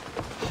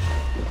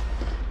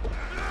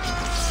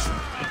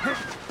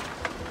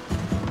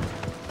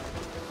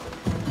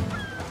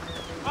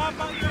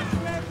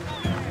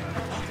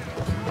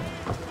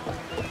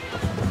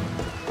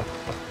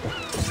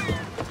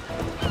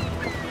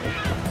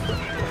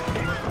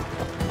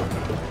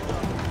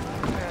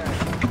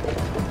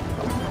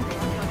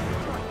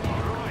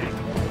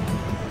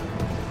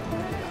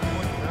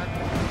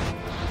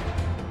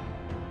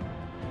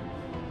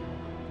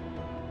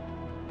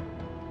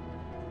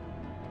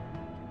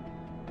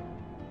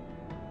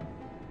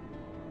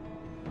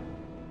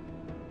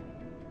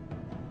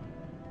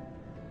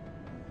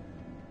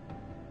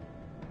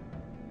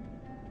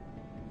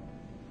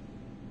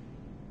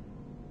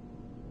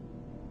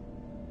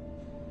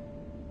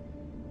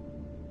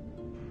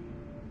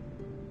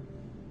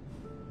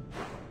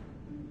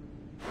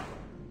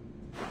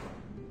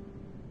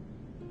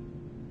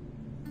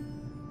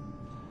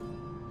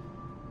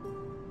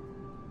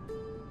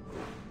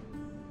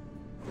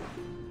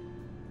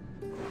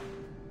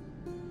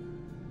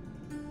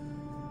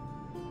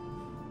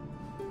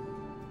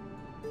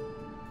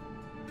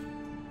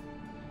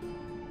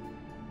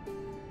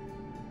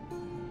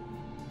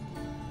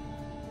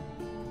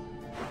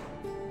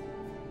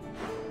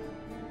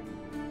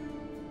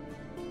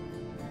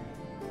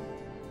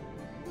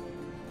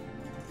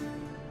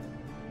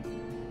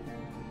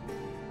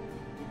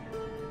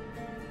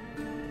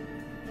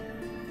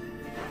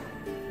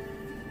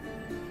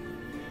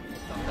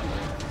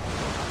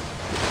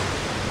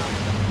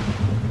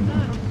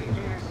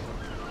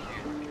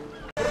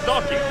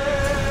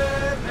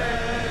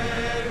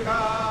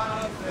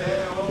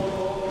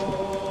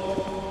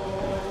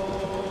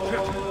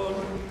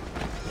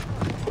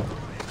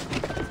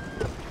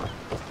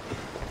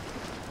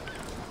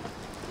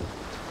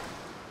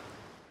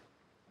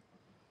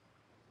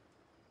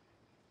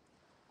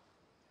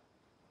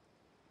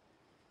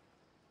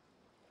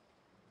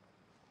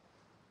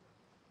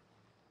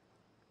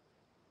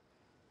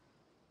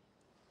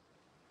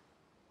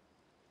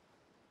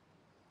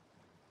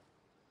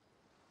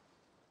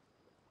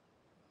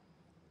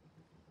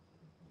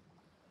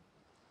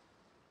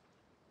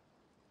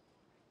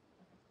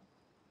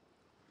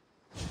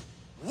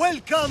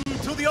 Welcome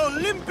to the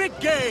Olympic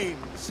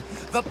Games!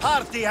 The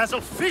party has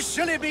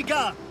officially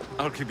begun!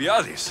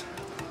 Alcibiades,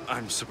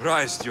 I'm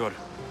surprised you're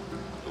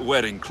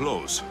wearing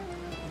clothes.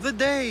 The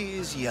day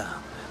is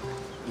young,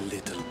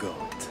 little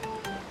goat.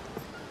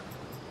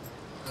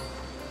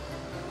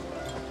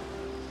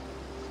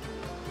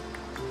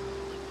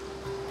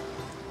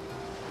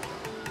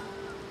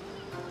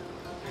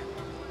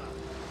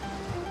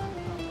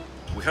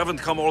 We haven't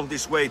come all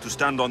this way to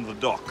stand on the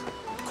dock.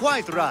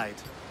 Quite right.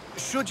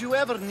 Should you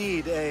ever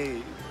need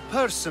a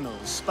personal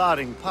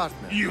sparring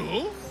partner...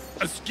 You?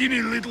 A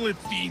skinny little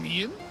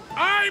Athenian?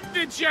 I'm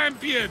the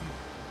champion!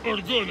 Or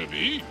gonna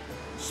be.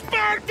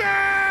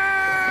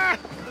 Sparta!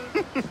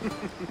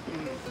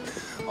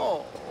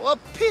 Oh, a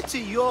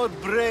pity your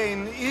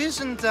brain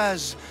isn't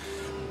as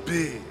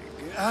big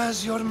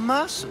as your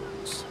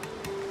muscles.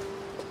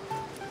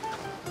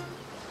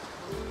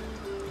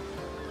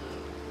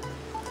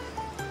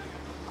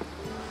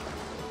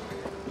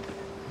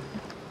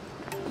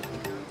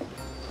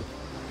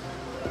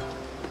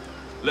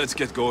 Let's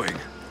get going.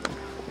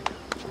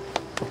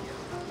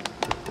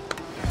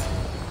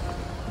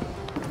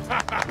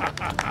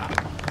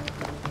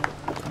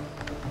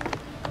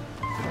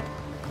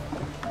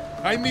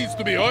 I needs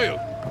to be oiled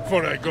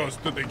before I goes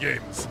to the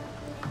games.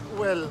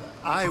 Well,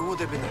 I would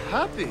have been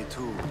happy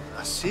to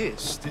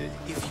assist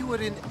if you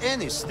were in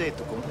any state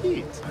to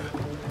compete.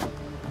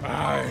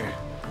 Aye.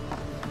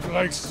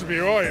 Likes to be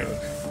oiled.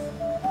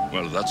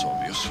 Well, that's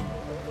obvious.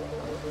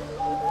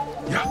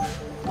 Yeah.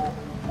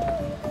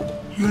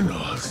 You know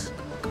us.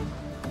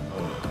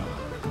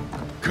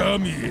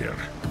 Come here.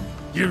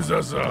 Gives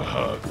us a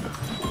hug.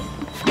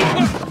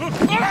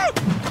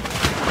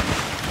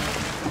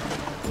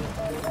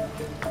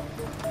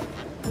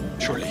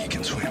 Surely he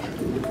can swim.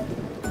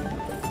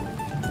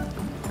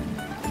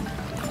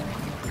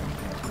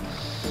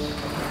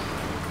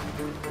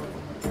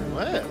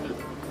 Well,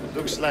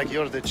 looks like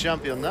you're the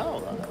champion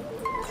now, huh?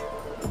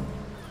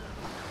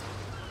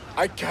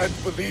 I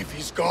can't believe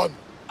he's gone.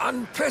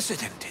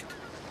 Unprecedented.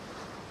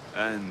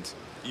 And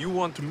you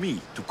want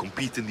me to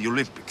compete in the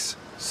Olympics?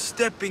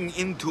 Stepping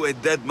into a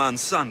dead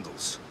man's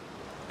sandals.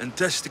 And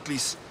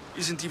Testicles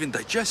isn't even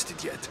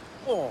digested yet.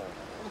 Oh,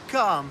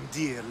 come,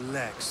 dear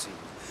Lexi.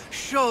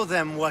 Show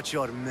them what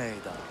you're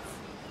made of.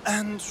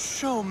 And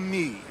show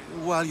me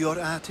while you're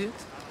at it.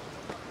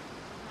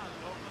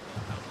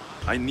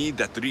 I need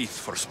that wreath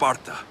for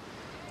Sparta.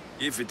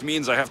 If it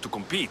means I have to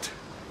compete,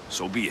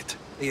 so be it.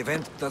 The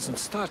event doesn't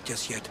start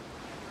just yet.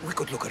 We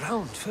could look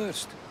around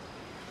first.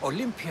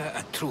 Olympia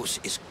at truce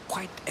is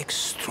quite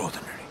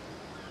extraordinary.